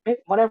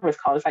Mountain, whatever it's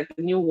called. It's like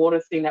the new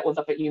water thing that was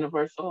up at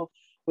Universal.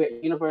 We're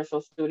at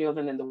Universal Studios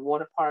and then the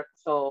water park.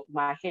 So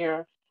my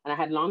hair, and I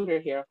had longer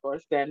hair, of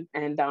course, then,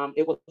 and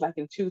it was like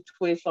in two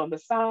twists on the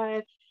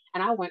side.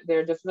 And I went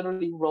there, just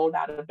literally rolled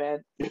out of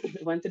bed,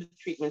 went to the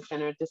treatment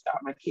center to start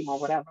my chemo,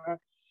 whatever.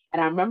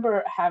 And I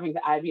remember having the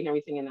IV and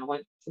everything, and I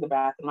went to the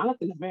bathroom. I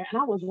looked in the mirror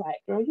and I was like,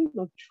 girl, you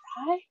look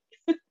dry.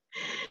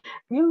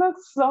 You look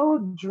so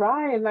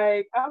dry. And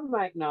like, I'm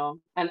like, no.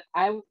 And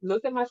I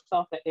looked at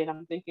myself that day and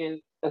I'm thinking,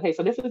 okay,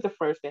 so this is the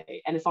first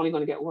day and it's only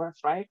going to get worse,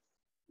 right?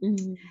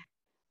 Mm-hmm.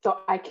 So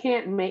I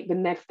can't make the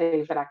next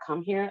days that I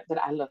come here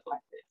that I look like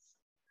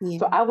this. Yeah.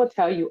 So I will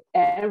tell you,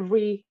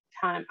 every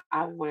time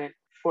I went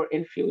for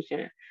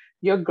infusion,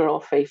 your girl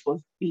face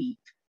was beat.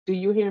 Do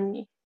you hear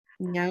me?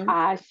 No.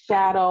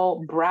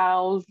 Eyeshadow,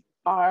 brows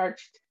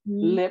arched,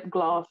 lip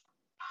gloss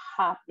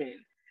popping.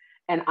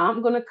 And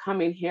I'm going to come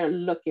in here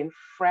looking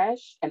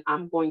fresh, and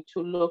I'm going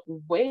to look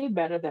way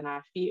better than I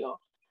feel.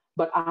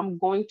 But I'm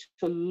going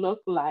to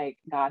look like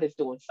God is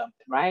doing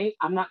something, right?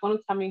 I'm not going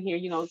to come in here,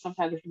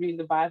 sometimes if you read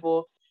the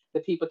Bible, the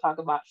people talk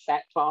about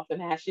sackcloth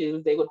and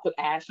ashes. They would put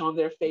ash on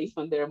their face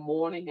when they're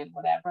mourning and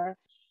whatever.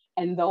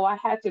 And though I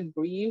had to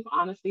grieve,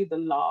 honestly, the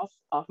loss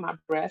of my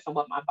breast and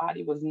what my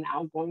body was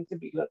now going to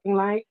be looking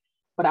like,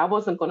 but I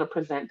wasn't going to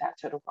present that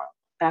to the world.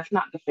 That's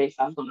not the face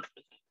I was going to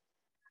present.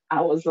 I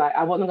was like,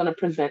 I wasn't going to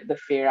present the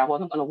fear. I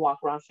wasn't going to walk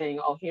around saying,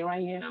 oh, here I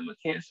am, I'm a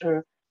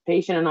cancer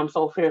patient and I'm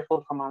so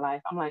fearful for my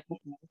life. I'm like,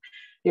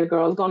 your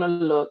girl's going to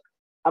look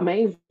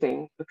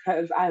amazing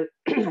because I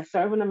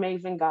serve an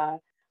amazing God.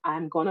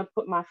 I'm going to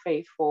put my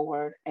faith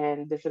forward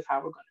and this is how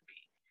we're going to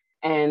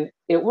be. And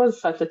it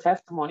was such a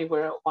testimony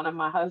where one of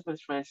my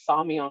husband's friends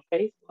saw me on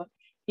Facebook.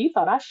 He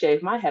thought I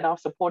shaved my head off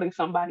supporting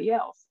somebody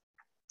else.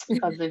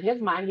 Because in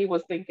his mind, he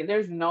was thinking,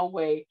 there's no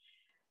way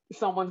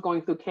someone's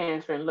going through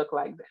cancer and look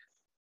like this.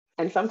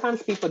 And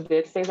sometimes people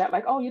did say that,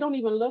 like, oh, you don't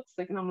even look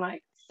sick. And I'm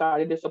like,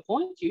 sorry to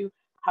disappoint you.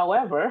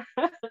 However,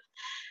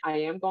 I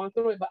am going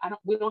through it, but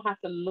we don't have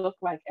to look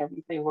like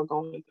everything we're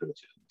going through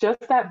too.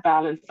 Just that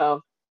balance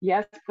of,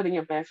 yes, putting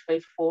your best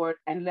face forward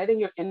and letting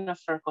your inner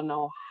circle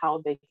know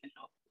how they can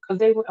help, because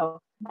they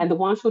will. And the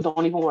ones who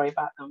don't even worry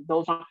about them,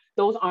 those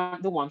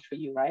aren't the ones for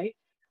you, right?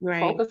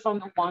 Right. Focus on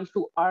the ones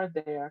who are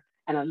there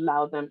and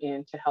allow them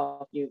in to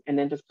help you, and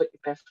then just put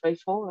your best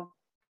face forward.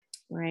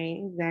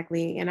 Right,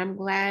 exactly. And I'm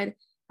glad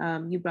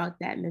you brought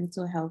that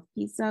mental health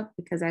piece up,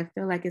 because I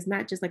feel like it's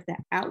not just like the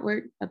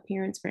outward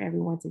appearance for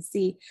everyone to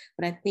see,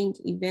 but I think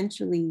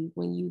eventually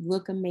when you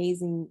look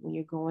amazing, when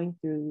you're going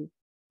through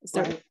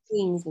certain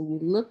things, when you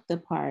look the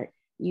part,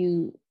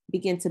 you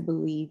begin to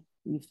believe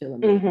you feel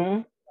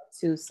amazing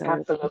too. So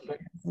absolutely,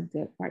 that's a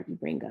good part you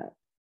bring up.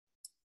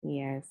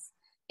 Yes.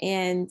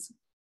 And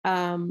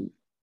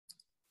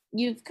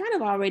you've kind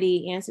of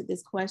already answered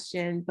this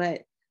question,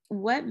 but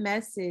what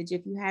message,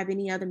 if you have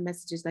any other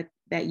messages like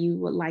that you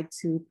would like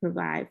to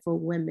provide for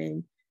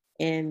women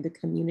in the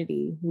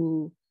community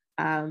who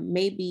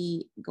may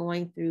be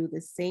going through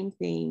the same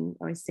thing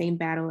or same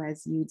battle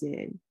as you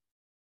did?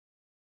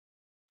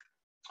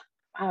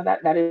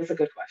 That is a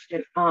good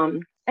question.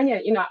 And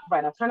yeah,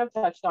 right, I've kind of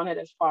touched on it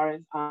as far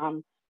as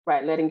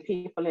letting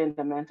people in,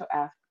 the mental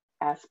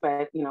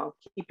aspect,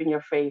 keeping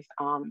your face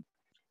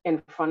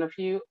in front of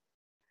you,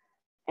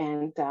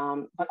 and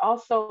but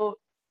also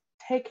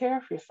take care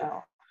of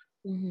yourself.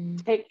 Mm-hmm.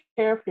 Take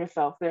care of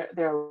yourself. There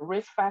are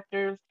risk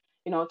factors,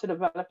 to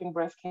developing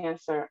breast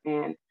cancer.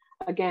 And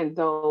again,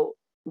 though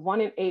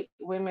 1 in 8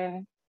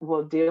 women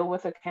will deal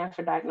with a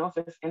cancer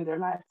diagnosis in their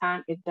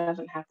lifetime, it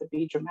doesn't have to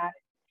be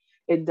dramatic.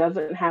 It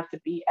doesn't have to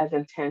be as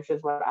intense as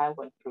what I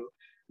went through.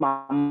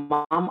 My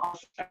mom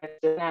also had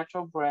just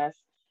natural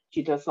breast.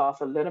 She just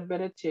lost a little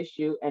bit of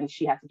tissue, and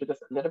she had to do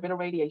just a little bit of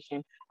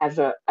radiation as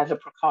a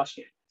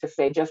precaution to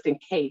say, just in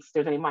case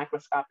there's any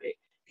microscopic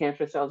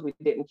cancer cells we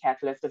didn't catch,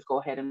 let's just go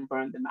ahead and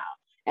burn them out.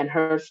 And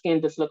her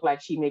skin just looked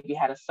like she maybe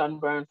had a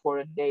sunburn for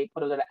a day,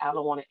 put a little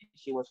aloe on it, and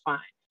she was fine.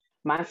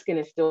 My skin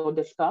is still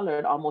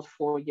discolored almost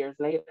 4 years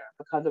later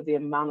because of the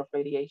amount of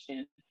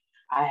radiation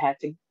I had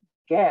to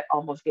get.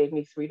 Almost gave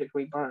me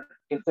 3-degree burn,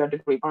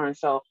 3rd-degree burn.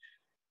 So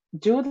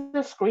do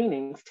the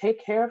screenings,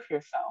 take care of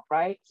yourself,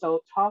 right?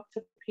 So talk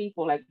to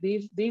people. Like,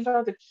 these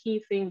are the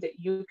key things that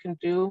you can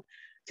do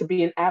to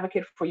be an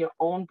advocate for your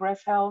own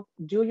breast health.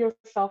 Do your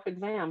self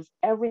exams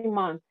every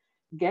month.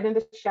 Get in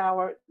the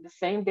shower the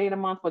same day of the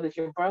month, whether it's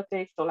your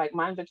birthday. So like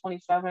mine's the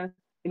 27th,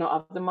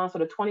 of the month. So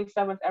the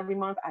 27th every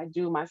month I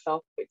do my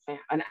self exam.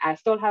 And I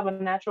still have a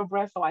natural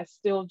breast, so I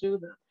still do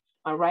them.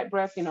 My right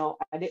breast,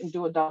 I didn't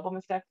do a double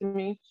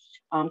mastectomy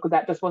because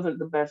that just wasn't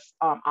the best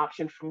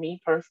option for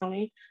me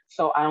personally.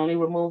 So I only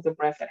removed the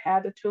breast that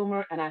had the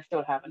tumor, and I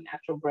still have a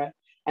natural breast.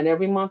 And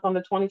every month on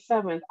the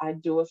 27th, I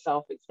do a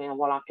self exam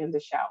while I'm in the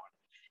shower.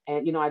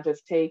 And, I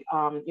just take,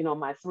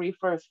 my 3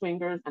 first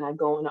fingers, and I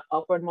go in an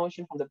upward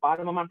motion from the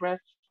bottom of my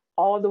breast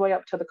all the way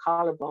up to the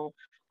collarbone.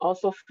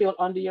 Also feel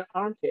under your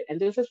armpit.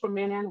 And this is for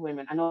men and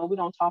women. I know we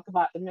don't talk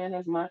about the men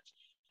as much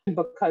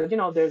because,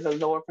 there's a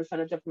lower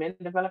percentage of men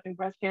developing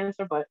breast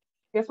cancer. But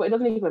guess what? It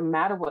doesn't even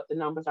matter what the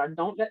numbers are.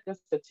 Don't let the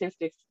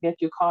statistics get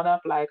you caught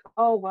up like,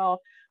 oh,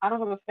 well, I don't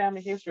have a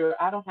family history, or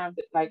I don't have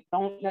like,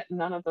 don't let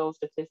none of those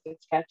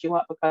statistics catch you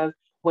up, because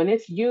when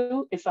it's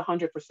you, it's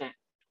 100%.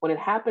 When it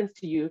happens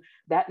to you,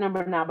 that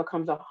number now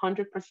becomes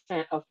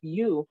 100% of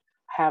you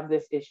have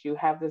this issue,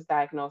 have this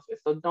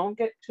diagnosis. So don't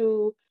get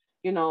too,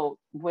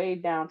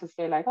 weighed down to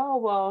say like, oh,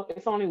 well,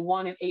 it's only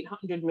 1 in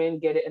 800 men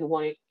get it and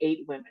 1 in 8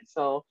 women.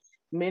 So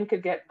men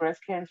could get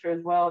breast cancer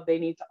as well. They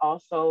need to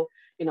also,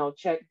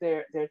 check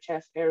their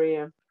chest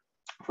area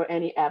for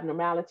any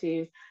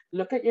abnormalities.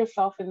 Look at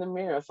yourself in the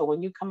mirror. So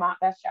when you come out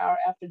that shower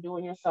after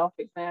doing your self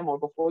exam or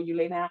before you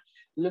lay down,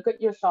 look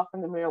at yourself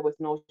in the mirror with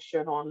no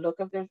shirt on. Look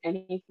if there's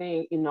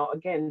anything,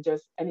 again,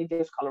 just any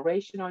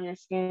discoloration on your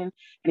skin,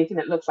 anything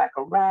that looks like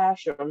a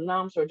rash or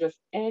lumps, or just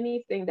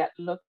anything that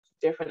looks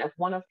different. If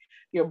one of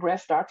your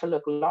breasts start to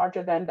look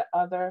larger than the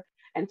other,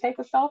 and take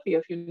a selfie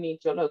if you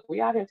need to. Look,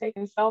 we out here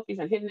taking selfies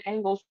and hitting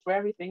angles for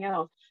everything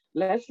else.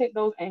 Let's hit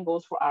those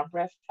angles for our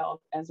breast health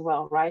as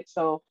well, right?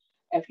 So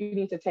if you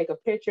need to take a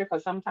picture,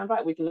 because sometimes,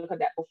 right, we can look at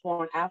that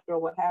before and after or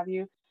what have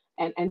you,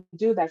 and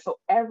do that. So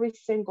every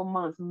single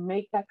month,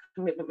 make that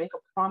commitment, make a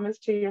promise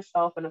to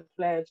yourself and a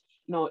pledge.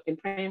 In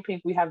Praying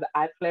Pink, we have the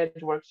I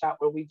Pledge workshop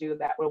where we do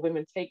that, where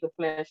women take the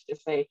pledge to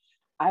say,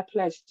 I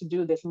pledge to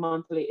do this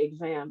monthly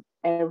exam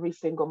every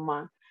single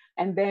month.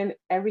 And then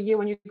every year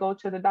when you go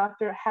to the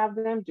doctor, have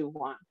them do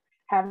one.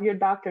 Have your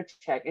doctor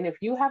check. And if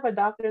you have a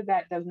doctor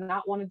that does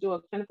not want to do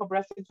a clinical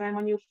breast exam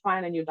on you,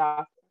 find a new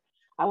doctor.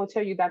 I will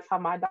tell you that's how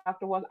my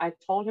doctor was. I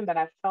told him that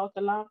I felt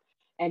the lump,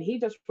 and he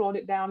just wrote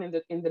it down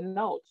in the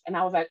notes. And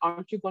I was like,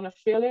 aren't you going to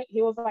feel it?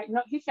 He was like,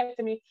 no. He said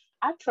to me,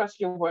 I trust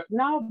your word.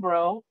 No,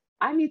 bro,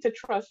 I need to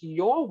trust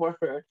your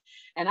word.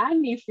 And I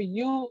need for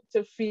you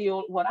to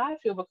feel what I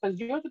feel, because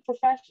you're the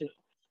professional.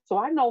 So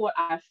I know what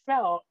I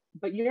felt,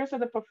 but you're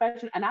the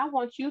professional. And I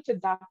want you to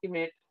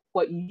document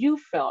what you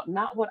felt,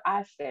 not what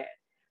I said.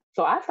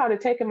 So I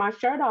started taking my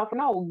shirt off.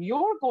 No,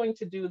 you're going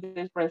to do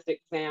this breast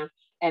exam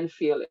and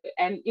feel it.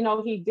 And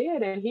he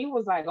did, and he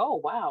was like,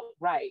 oh wow,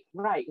 right,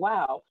 right,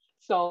 wow.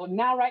 So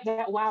now write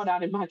that wow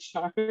down in my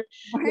chart that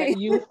Right.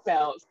 you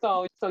felt.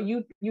 So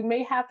you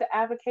may have to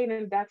advocate,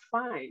 and that's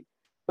fine.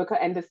 Because,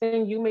 and the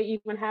thing, you may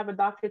even have a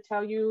doctor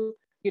tell you,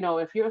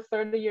 if you're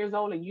 30 years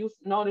old and you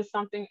notice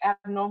something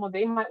abnormal,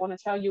 they might want to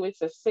tell you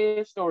it's a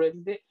cyst or it's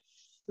this.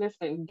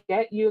 Listen,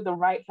 get you the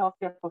right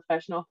healthcare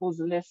professional who's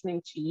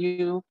listening to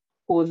you,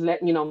 who's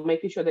letting,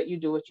 making sure that you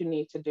do what you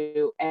need to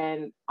do.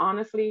 And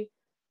honestly,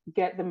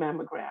 get the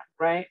mammogram,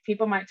 right?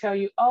 People might tell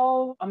you,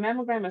 oh, a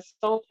mammogram is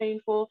so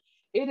painful.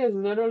 It is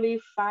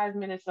literally 5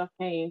 minutes of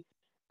pain.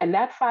 And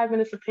that 5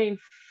 minutes of pain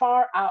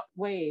far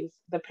outweighs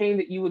the pain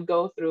that you would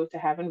go through to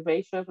have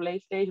invasive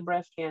late stage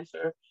breast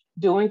cancer,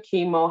 doing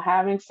chemo,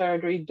 having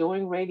surgery,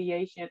 doing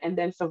radiation, and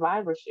then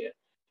survivorship.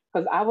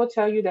 Because I will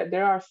tell you that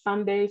there are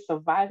some days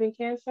surviving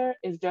cancer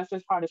is just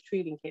as hard as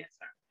treating cancer.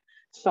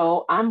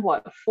 So I'm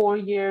 4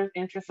 years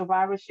into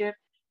survivorship,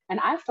 and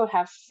I still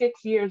have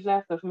 6 years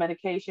left of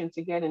medication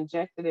to get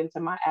injected into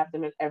my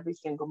abdomen every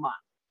single month.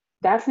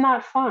 That's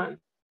not fun.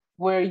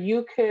 Where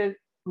you could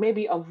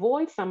maybe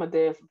avoid some of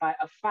this by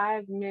a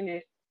 5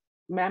 minute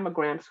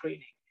mammogram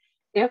screening.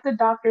 If the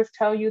doctors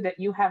tell you that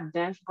you have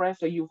dense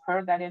breasts, or you've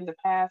heard that in the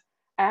past,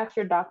 ask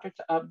your doctor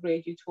to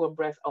upgrade you to a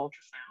breast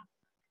ultrasound.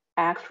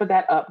 Ask for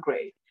that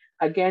upgrade.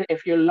 Again,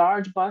 if you're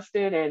large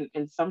busted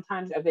and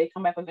sometimes if they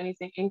come back with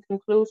anything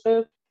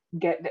inconclusive,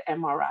 get the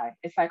MRI.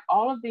 It's like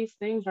all of these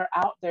things are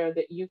out there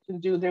that you can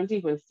do. There's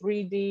even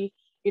 3D,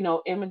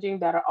 imaging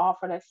that are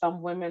offered at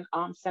some women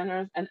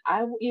centers. And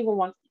I even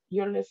want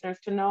your listeners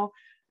to know,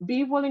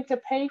 be willing to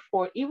pay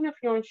for it. Even if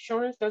your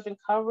insurance doesn't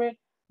cover it,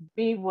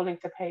 be willing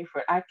to pay for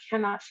it. I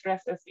cannot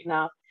stress this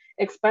enough,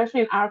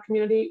 especially in our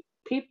community.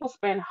 People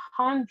spend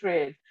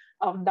hundreds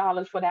of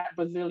dollars for that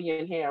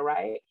Brazilian hair,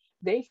 right?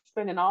 They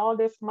spending all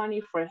this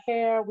money for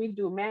hair. We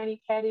do mani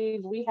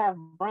pedis, we have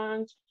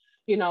brunch,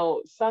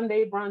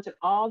 Sunday brunch, and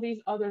all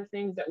these other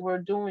things that we're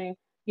doing,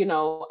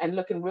 and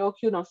looking real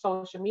cute on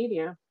social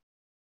media.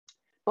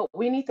 But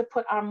we need to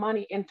put our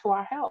money into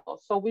our health.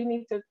 So we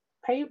need to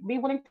be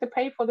willing to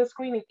pay for the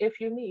screening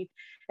if you need.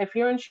 If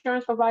your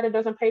insurance provider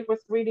doesn't pay for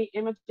 3D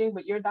imaging,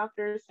 but your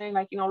doctor is saying,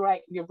 like,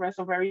 right, your breasts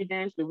are very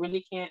dense, we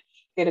really can't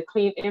get a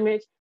clean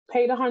image,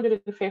 pay the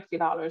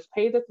 $150,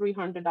 pay the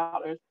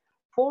 $300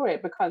 for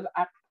it, because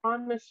I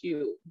promise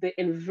you, the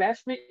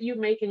investment you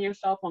make in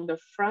yourself on the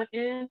front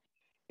end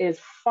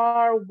is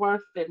far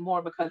worth it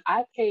more, because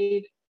I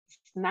paid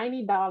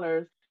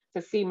 $90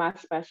 to see my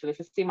specialist,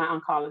 to see my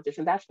oncologist,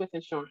 and that's with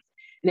insurance.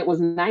 And it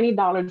was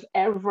 $90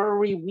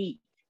 every week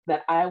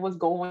that I was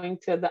going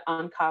to the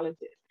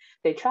oncologist.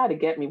 They tried to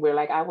get me where,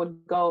 like, I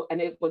would go and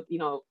it was,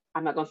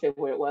 I'm not going to say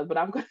where it was, but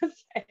I'm going to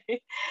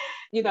say,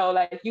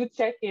 like, you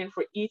check in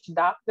for each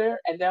doctor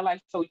and they're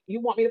like, so you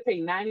want me to pay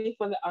 90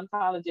 for the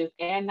oncologist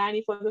and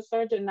 90 for the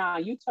surgeon? Nah,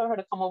 you tell her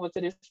to come over to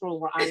this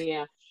room where I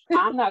am.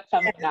 I'm not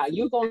coming out.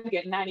 You're going to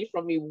get 90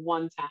 from me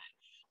one time.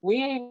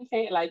 We ain't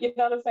paying, like, you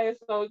know what I'm saying?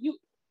 So do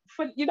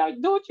what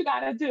you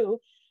got to do,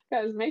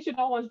 because make sure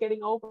no one's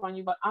getting over on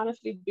you, but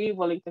honestly, be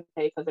willing to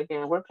pay, because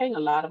again, we're paying a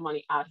lot of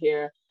money out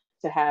here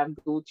to have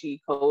Gucci,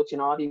 Coach,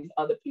 and all these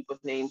other people's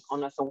names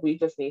on us. So we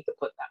just need to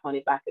put that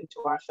money back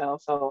into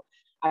ourselves. So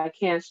I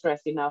can't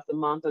stress enough the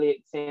monthly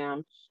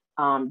exam,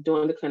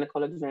 doing the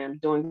clinical exam,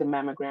 doing the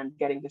mammogram,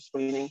 getting the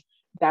screening.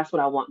 That's what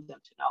I want them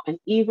to know. And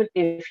even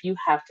if you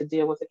have to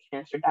deal with a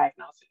cancer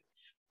diagnosis,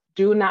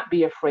 do not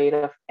be afraid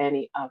of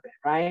any of it,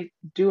 right?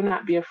 Do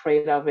not be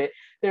afraid of it.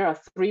 There are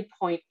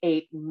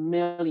 3.8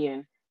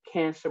 million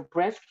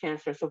breast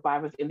cancer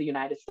survivors in the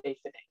United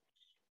States today.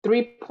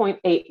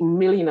 3.8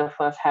 million of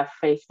us have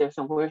faced this,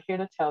 and we're here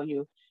to tell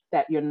you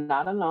that you're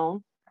not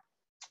alone.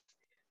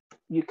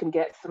 You can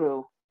get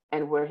through,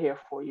 and we're here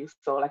for you.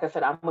 So like I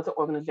said, I'm with the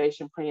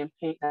organization Pray in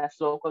Pink, that's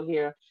local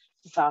here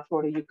to South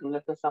Florida. You can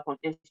look us up on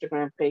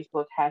Instagram,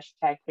 Facebook,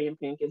 hashtag Pray in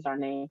Pink is our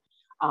name.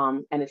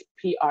 And it's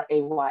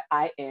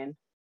PRAYINPINK,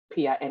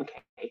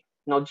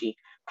 no G,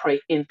 Pray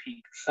in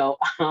Pink. So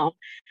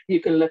you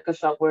can look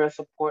us up. We're a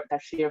support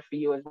that's here for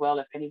you as well.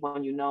 If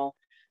anyone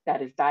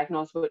that is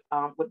diagnosed with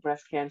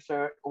breast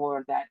cancer,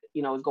 or that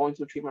is going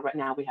through treatment right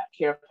now, we have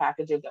care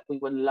packages that we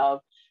would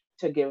love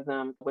to give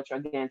them, which are,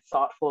 again,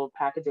 thoughtful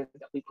packages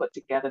that we put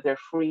together. They're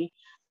free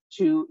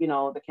to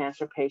the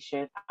cancer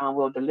patient.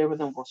 We'll deliver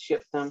them, we'll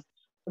ship them,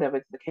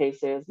 whatever the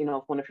case is.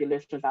 If one of your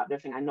listeners out there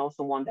saying, I know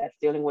someone that's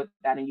dealing with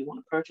that and you want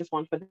to purchase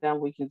one for them,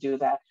 we can do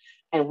that.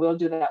 And we'll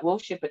do that. We'll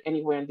ship it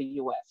anywhere in the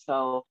US.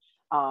 So,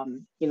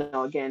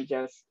 again,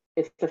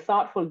 it's a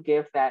thoughtful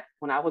gift that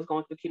when I was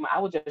going through chemo, I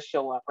would just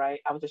show up, right?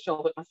 I would just show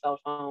up with my cell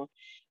phone,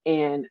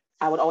 and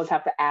I would always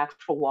have to ask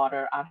for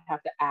water. I'd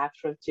have to ask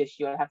for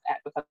tissue. I'd have to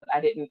ask, because I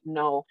didn't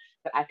know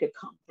that I could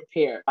come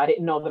prepared. I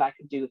didn't know that I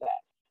could do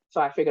that. So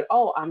I figured,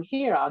 I'm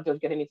here. I'll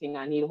just get anything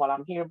I need while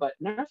I'm here. But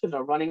nurses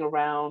are running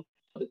around.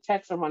 The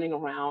techs are running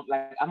around.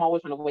 Like, I'm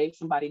always trying to wave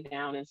somebody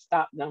down and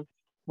stop them.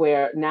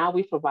 Where now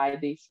we provide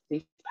these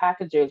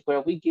packages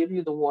where we give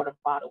you the water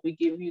bottle. We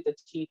give you the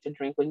tea to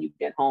drink when you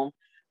get home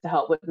to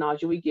help with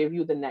nausea. We give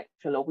you the neck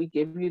pillow. We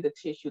give you the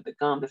tissue, the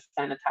gum, the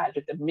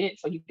sanitizer, the mint,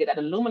 so you get that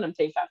aluminum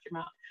taste out your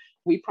mouth.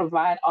 We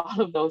provide all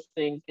of those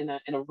things in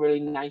a really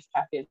nice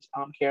package,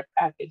 care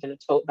package, in a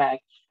tote bag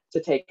to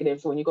take it in.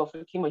 So when you go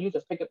for chemo, you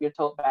just pick up your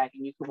tote bag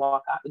and you can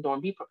walk out the door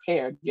and be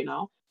prepared, in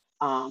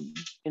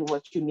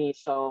what you need.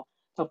 So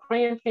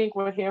Pray in Pink,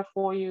 we're here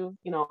for you.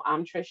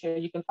 I'm Tresha.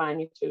 You can find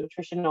me too.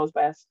 Tresha knows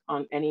best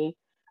on any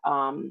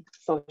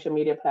social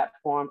media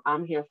platform.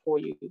 I'm here for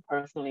you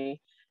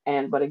personally.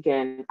 But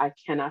again, I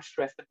cannot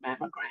stress the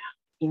mammogram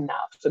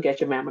enough. So get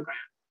your mammogram.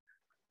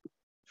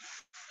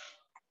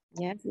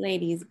 Yes,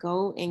 ladies,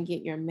 go and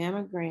get your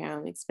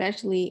mammogram,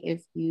 especially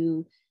if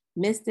you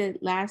missed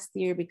it last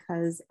year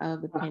because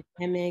of the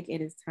pandemic.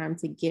 It is time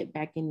to get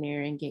back in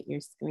there and get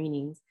your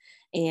screenings.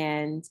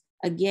 And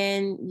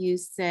again, you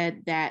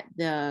said that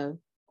the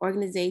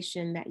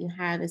organization that you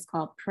have is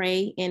called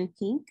Pray in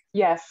Pink.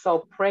 Yes,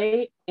 so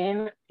Pray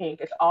in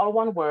Pink. It's all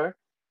one word.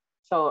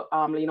 So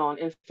on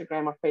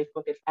Instagram or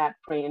Facebook, it's at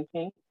Pray in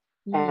Pink.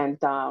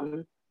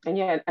 Mm-hmm.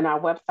 And our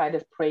website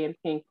is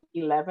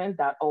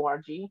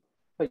prayinpink11.org.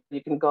 So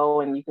you can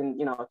go and you can,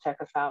 check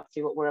us out,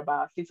 see what we're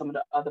about, see some of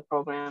the other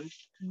programs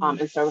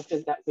and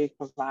services that we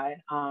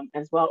provide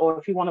as well. Or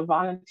if you want to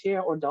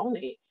volunteer or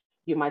donate,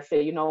 you might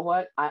say, you know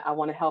what, I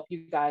want to help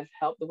you guys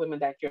help the women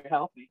that you're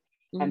helping.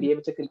 and be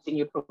able to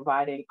continue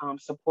providing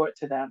support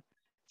to them.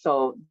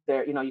 So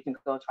there, you can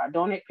go to our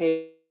donate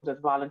page,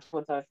 just volunteer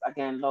with us,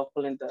 again,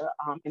 local in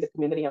the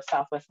community of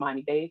Southwest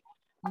Miami-Dade.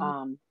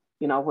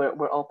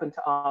 We're open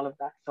to all of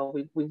that. So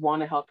we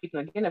want to help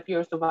people. Again, if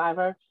you're a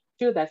survivor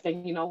too, that's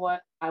saying, you know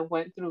what, I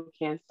went through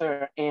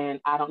cancer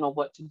and I don't know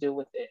what to do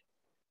with it.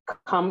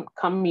 Come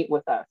meet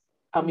with us.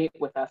 Come meet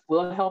with us.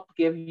 We'll help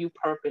give you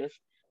purpose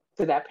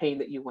to that pain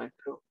that you went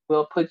through.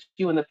 We'll put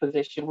you in the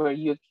position where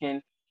you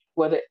can,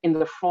 whether in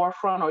the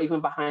forefront or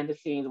even behind the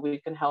scenes, we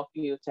can help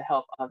you to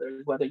help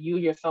others, whether you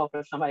yourself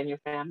or somebody in your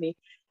family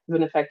has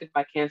been affected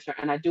by cancer.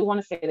 And I do want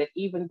to say that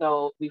even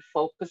though we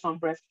focus on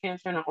breast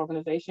cancer in our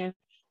organization,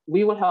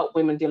 we will help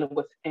women dealing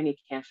with any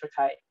cancer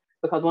type.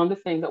 Because one of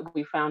the things that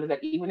we found is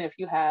that even if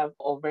you have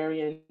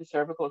ovarian,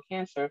 cervical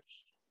cancer,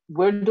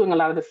 we're doing a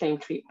lot of the same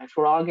treatments.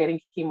 We're all getting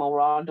chemo, we're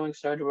all doing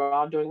surgery, we're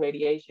all doing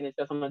radiation. It's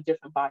just on a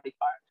different body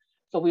part.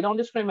 So we don't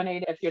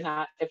discriminate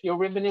if your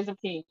ribbon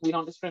isn't pink, we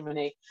don't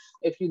discriminate.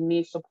 If you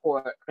need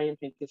support, Pray in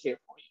Pink is here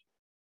for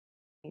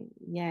you.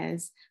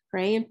 Yes,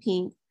 Pray in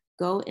Pink.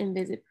 Go and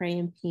visit Pray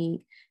in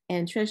Pink.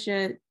 And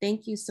Tresha,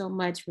 thank you so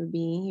much for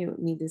being here with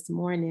me this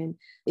morning.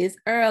 It's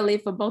early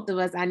for both of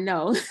us, I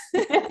know.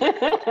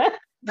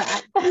 But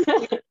I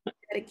appreciate your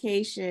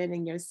dedication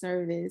and your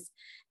service.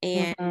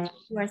 And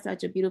you are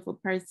such a beautiful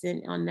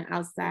person on the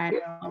outside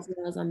as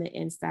well as on the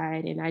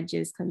inside. And I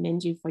just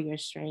commend you for your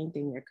strength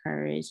and your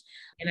courage.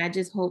 And I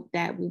just hope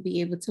that we'll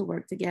be able to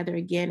work together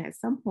again at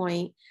some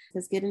point,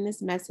 because getting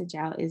this message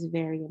out is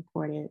very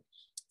important.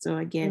 So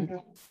again,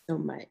 thank you so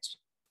much.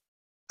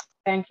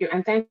 Thank you.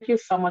 And thank you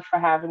so much for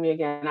having me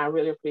again. I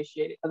really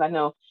appreciate it, because I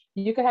know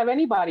you could have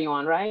anybody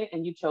on, right?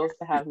 And you chose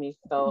to have me.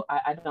 So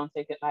I don't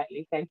take it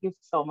lightly. Thank you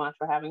so much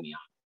for having me on.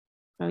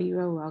 Oh, you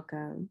are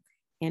welcome.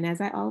 And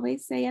as I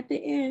always say at the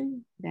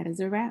end, that is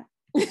a wrap.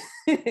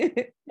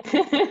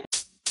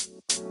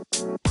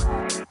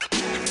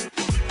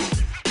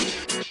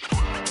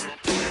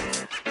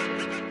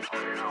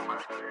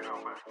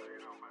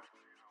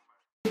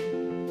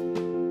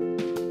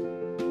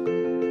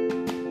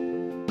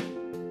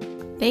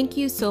 Thank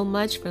you so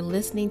much for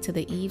listening to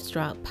the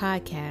Eavesdrop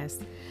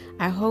podcast.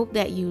 I hope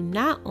that you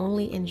not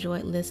only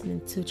enjoyed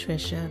listening to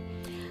Tresha,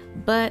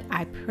 but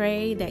I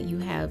pray that you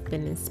have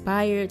been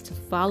inspired to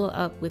follow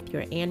up with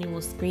your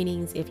annual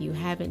screenings if you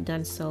haven't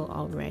done so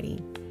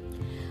already.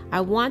 I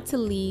want to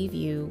leave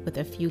you with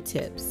a few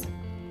tips.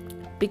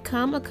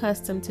 Become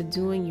accustomed to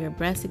doing your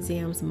breast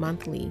exams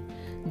monthly.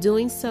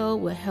 Doing so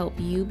will help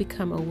you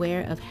become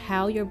aware of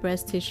how your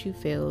breast tissue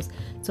feels,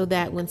 so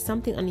that when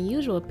something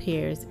unusual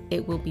appears,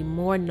 it will be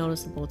more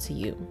noticeable to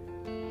you.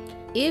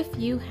 If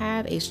you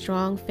have a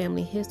strong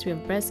family history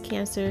of breast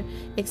cancer,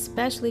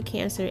 especially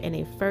cancer in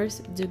a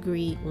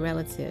first-degree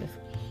relative,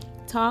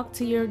 talk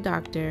to your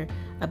doctor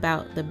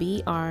about the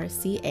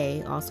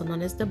BRCA, also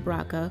known as the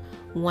BRCA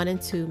 1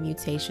 and 2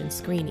 mutation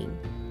screening.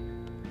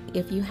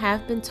 If you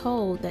have been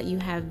told that you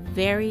have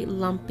very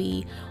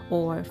lumpy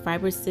or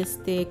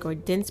fibrocystic or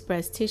dense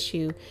breast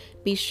tissue,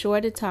 be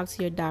sure to talk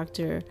to your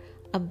doctor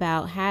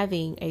about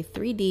having a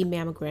 3D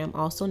mammogram,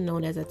 also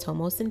known as a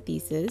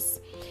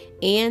tomosynthesis,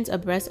 and a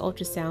breast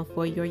ultrasound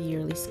for your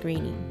yearly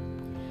screening.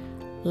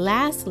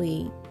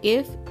 Lastly,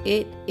 if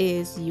it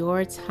is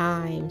your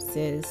time,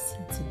 sis,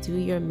 to do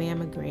your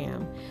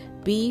mammogram,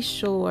 be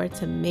sure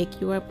to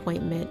make your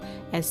appointment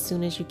as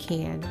soon as you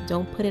can.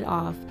 Don't put it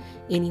off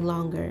any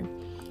longer.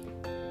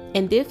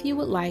 And if you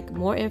would like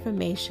more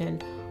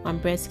information on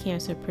breast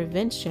cancer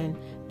prevention,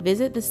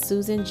 visit the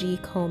Susan G.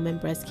 Komen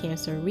Breast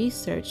Cancer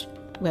Research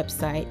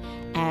website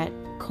at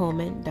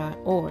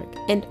komen.org.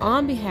 And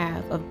on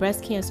behalf of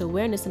Breast Cancer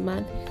Awareness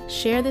Month,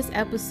 share this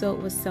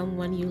episode with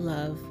someone you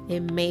love. It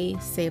may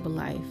save a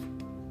life.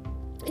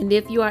 And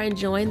if you are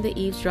enjoying the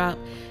Eavesdrop,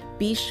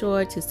 be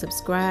sure to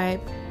subscribe,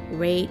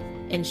 rate,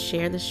 and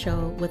share the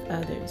show with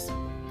others.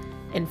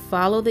 And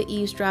follow the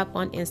Eavesdrop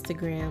on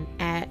Instagram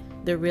at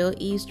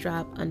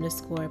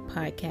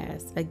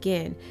 @TheRealEavesdrop_podcast.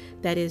 Again,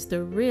 that is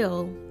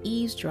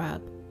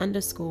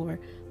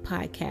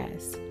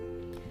TheRealEavesdrop_podcast.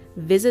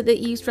 Visit the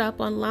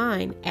Eavesdrop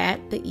online at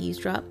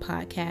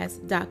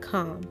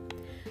theeavesdroppodcast.com.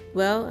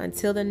 Well,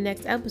 until the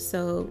next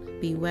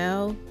episode, be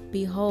well,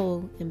 be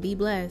whole, and be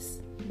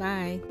blessed.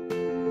 Bye.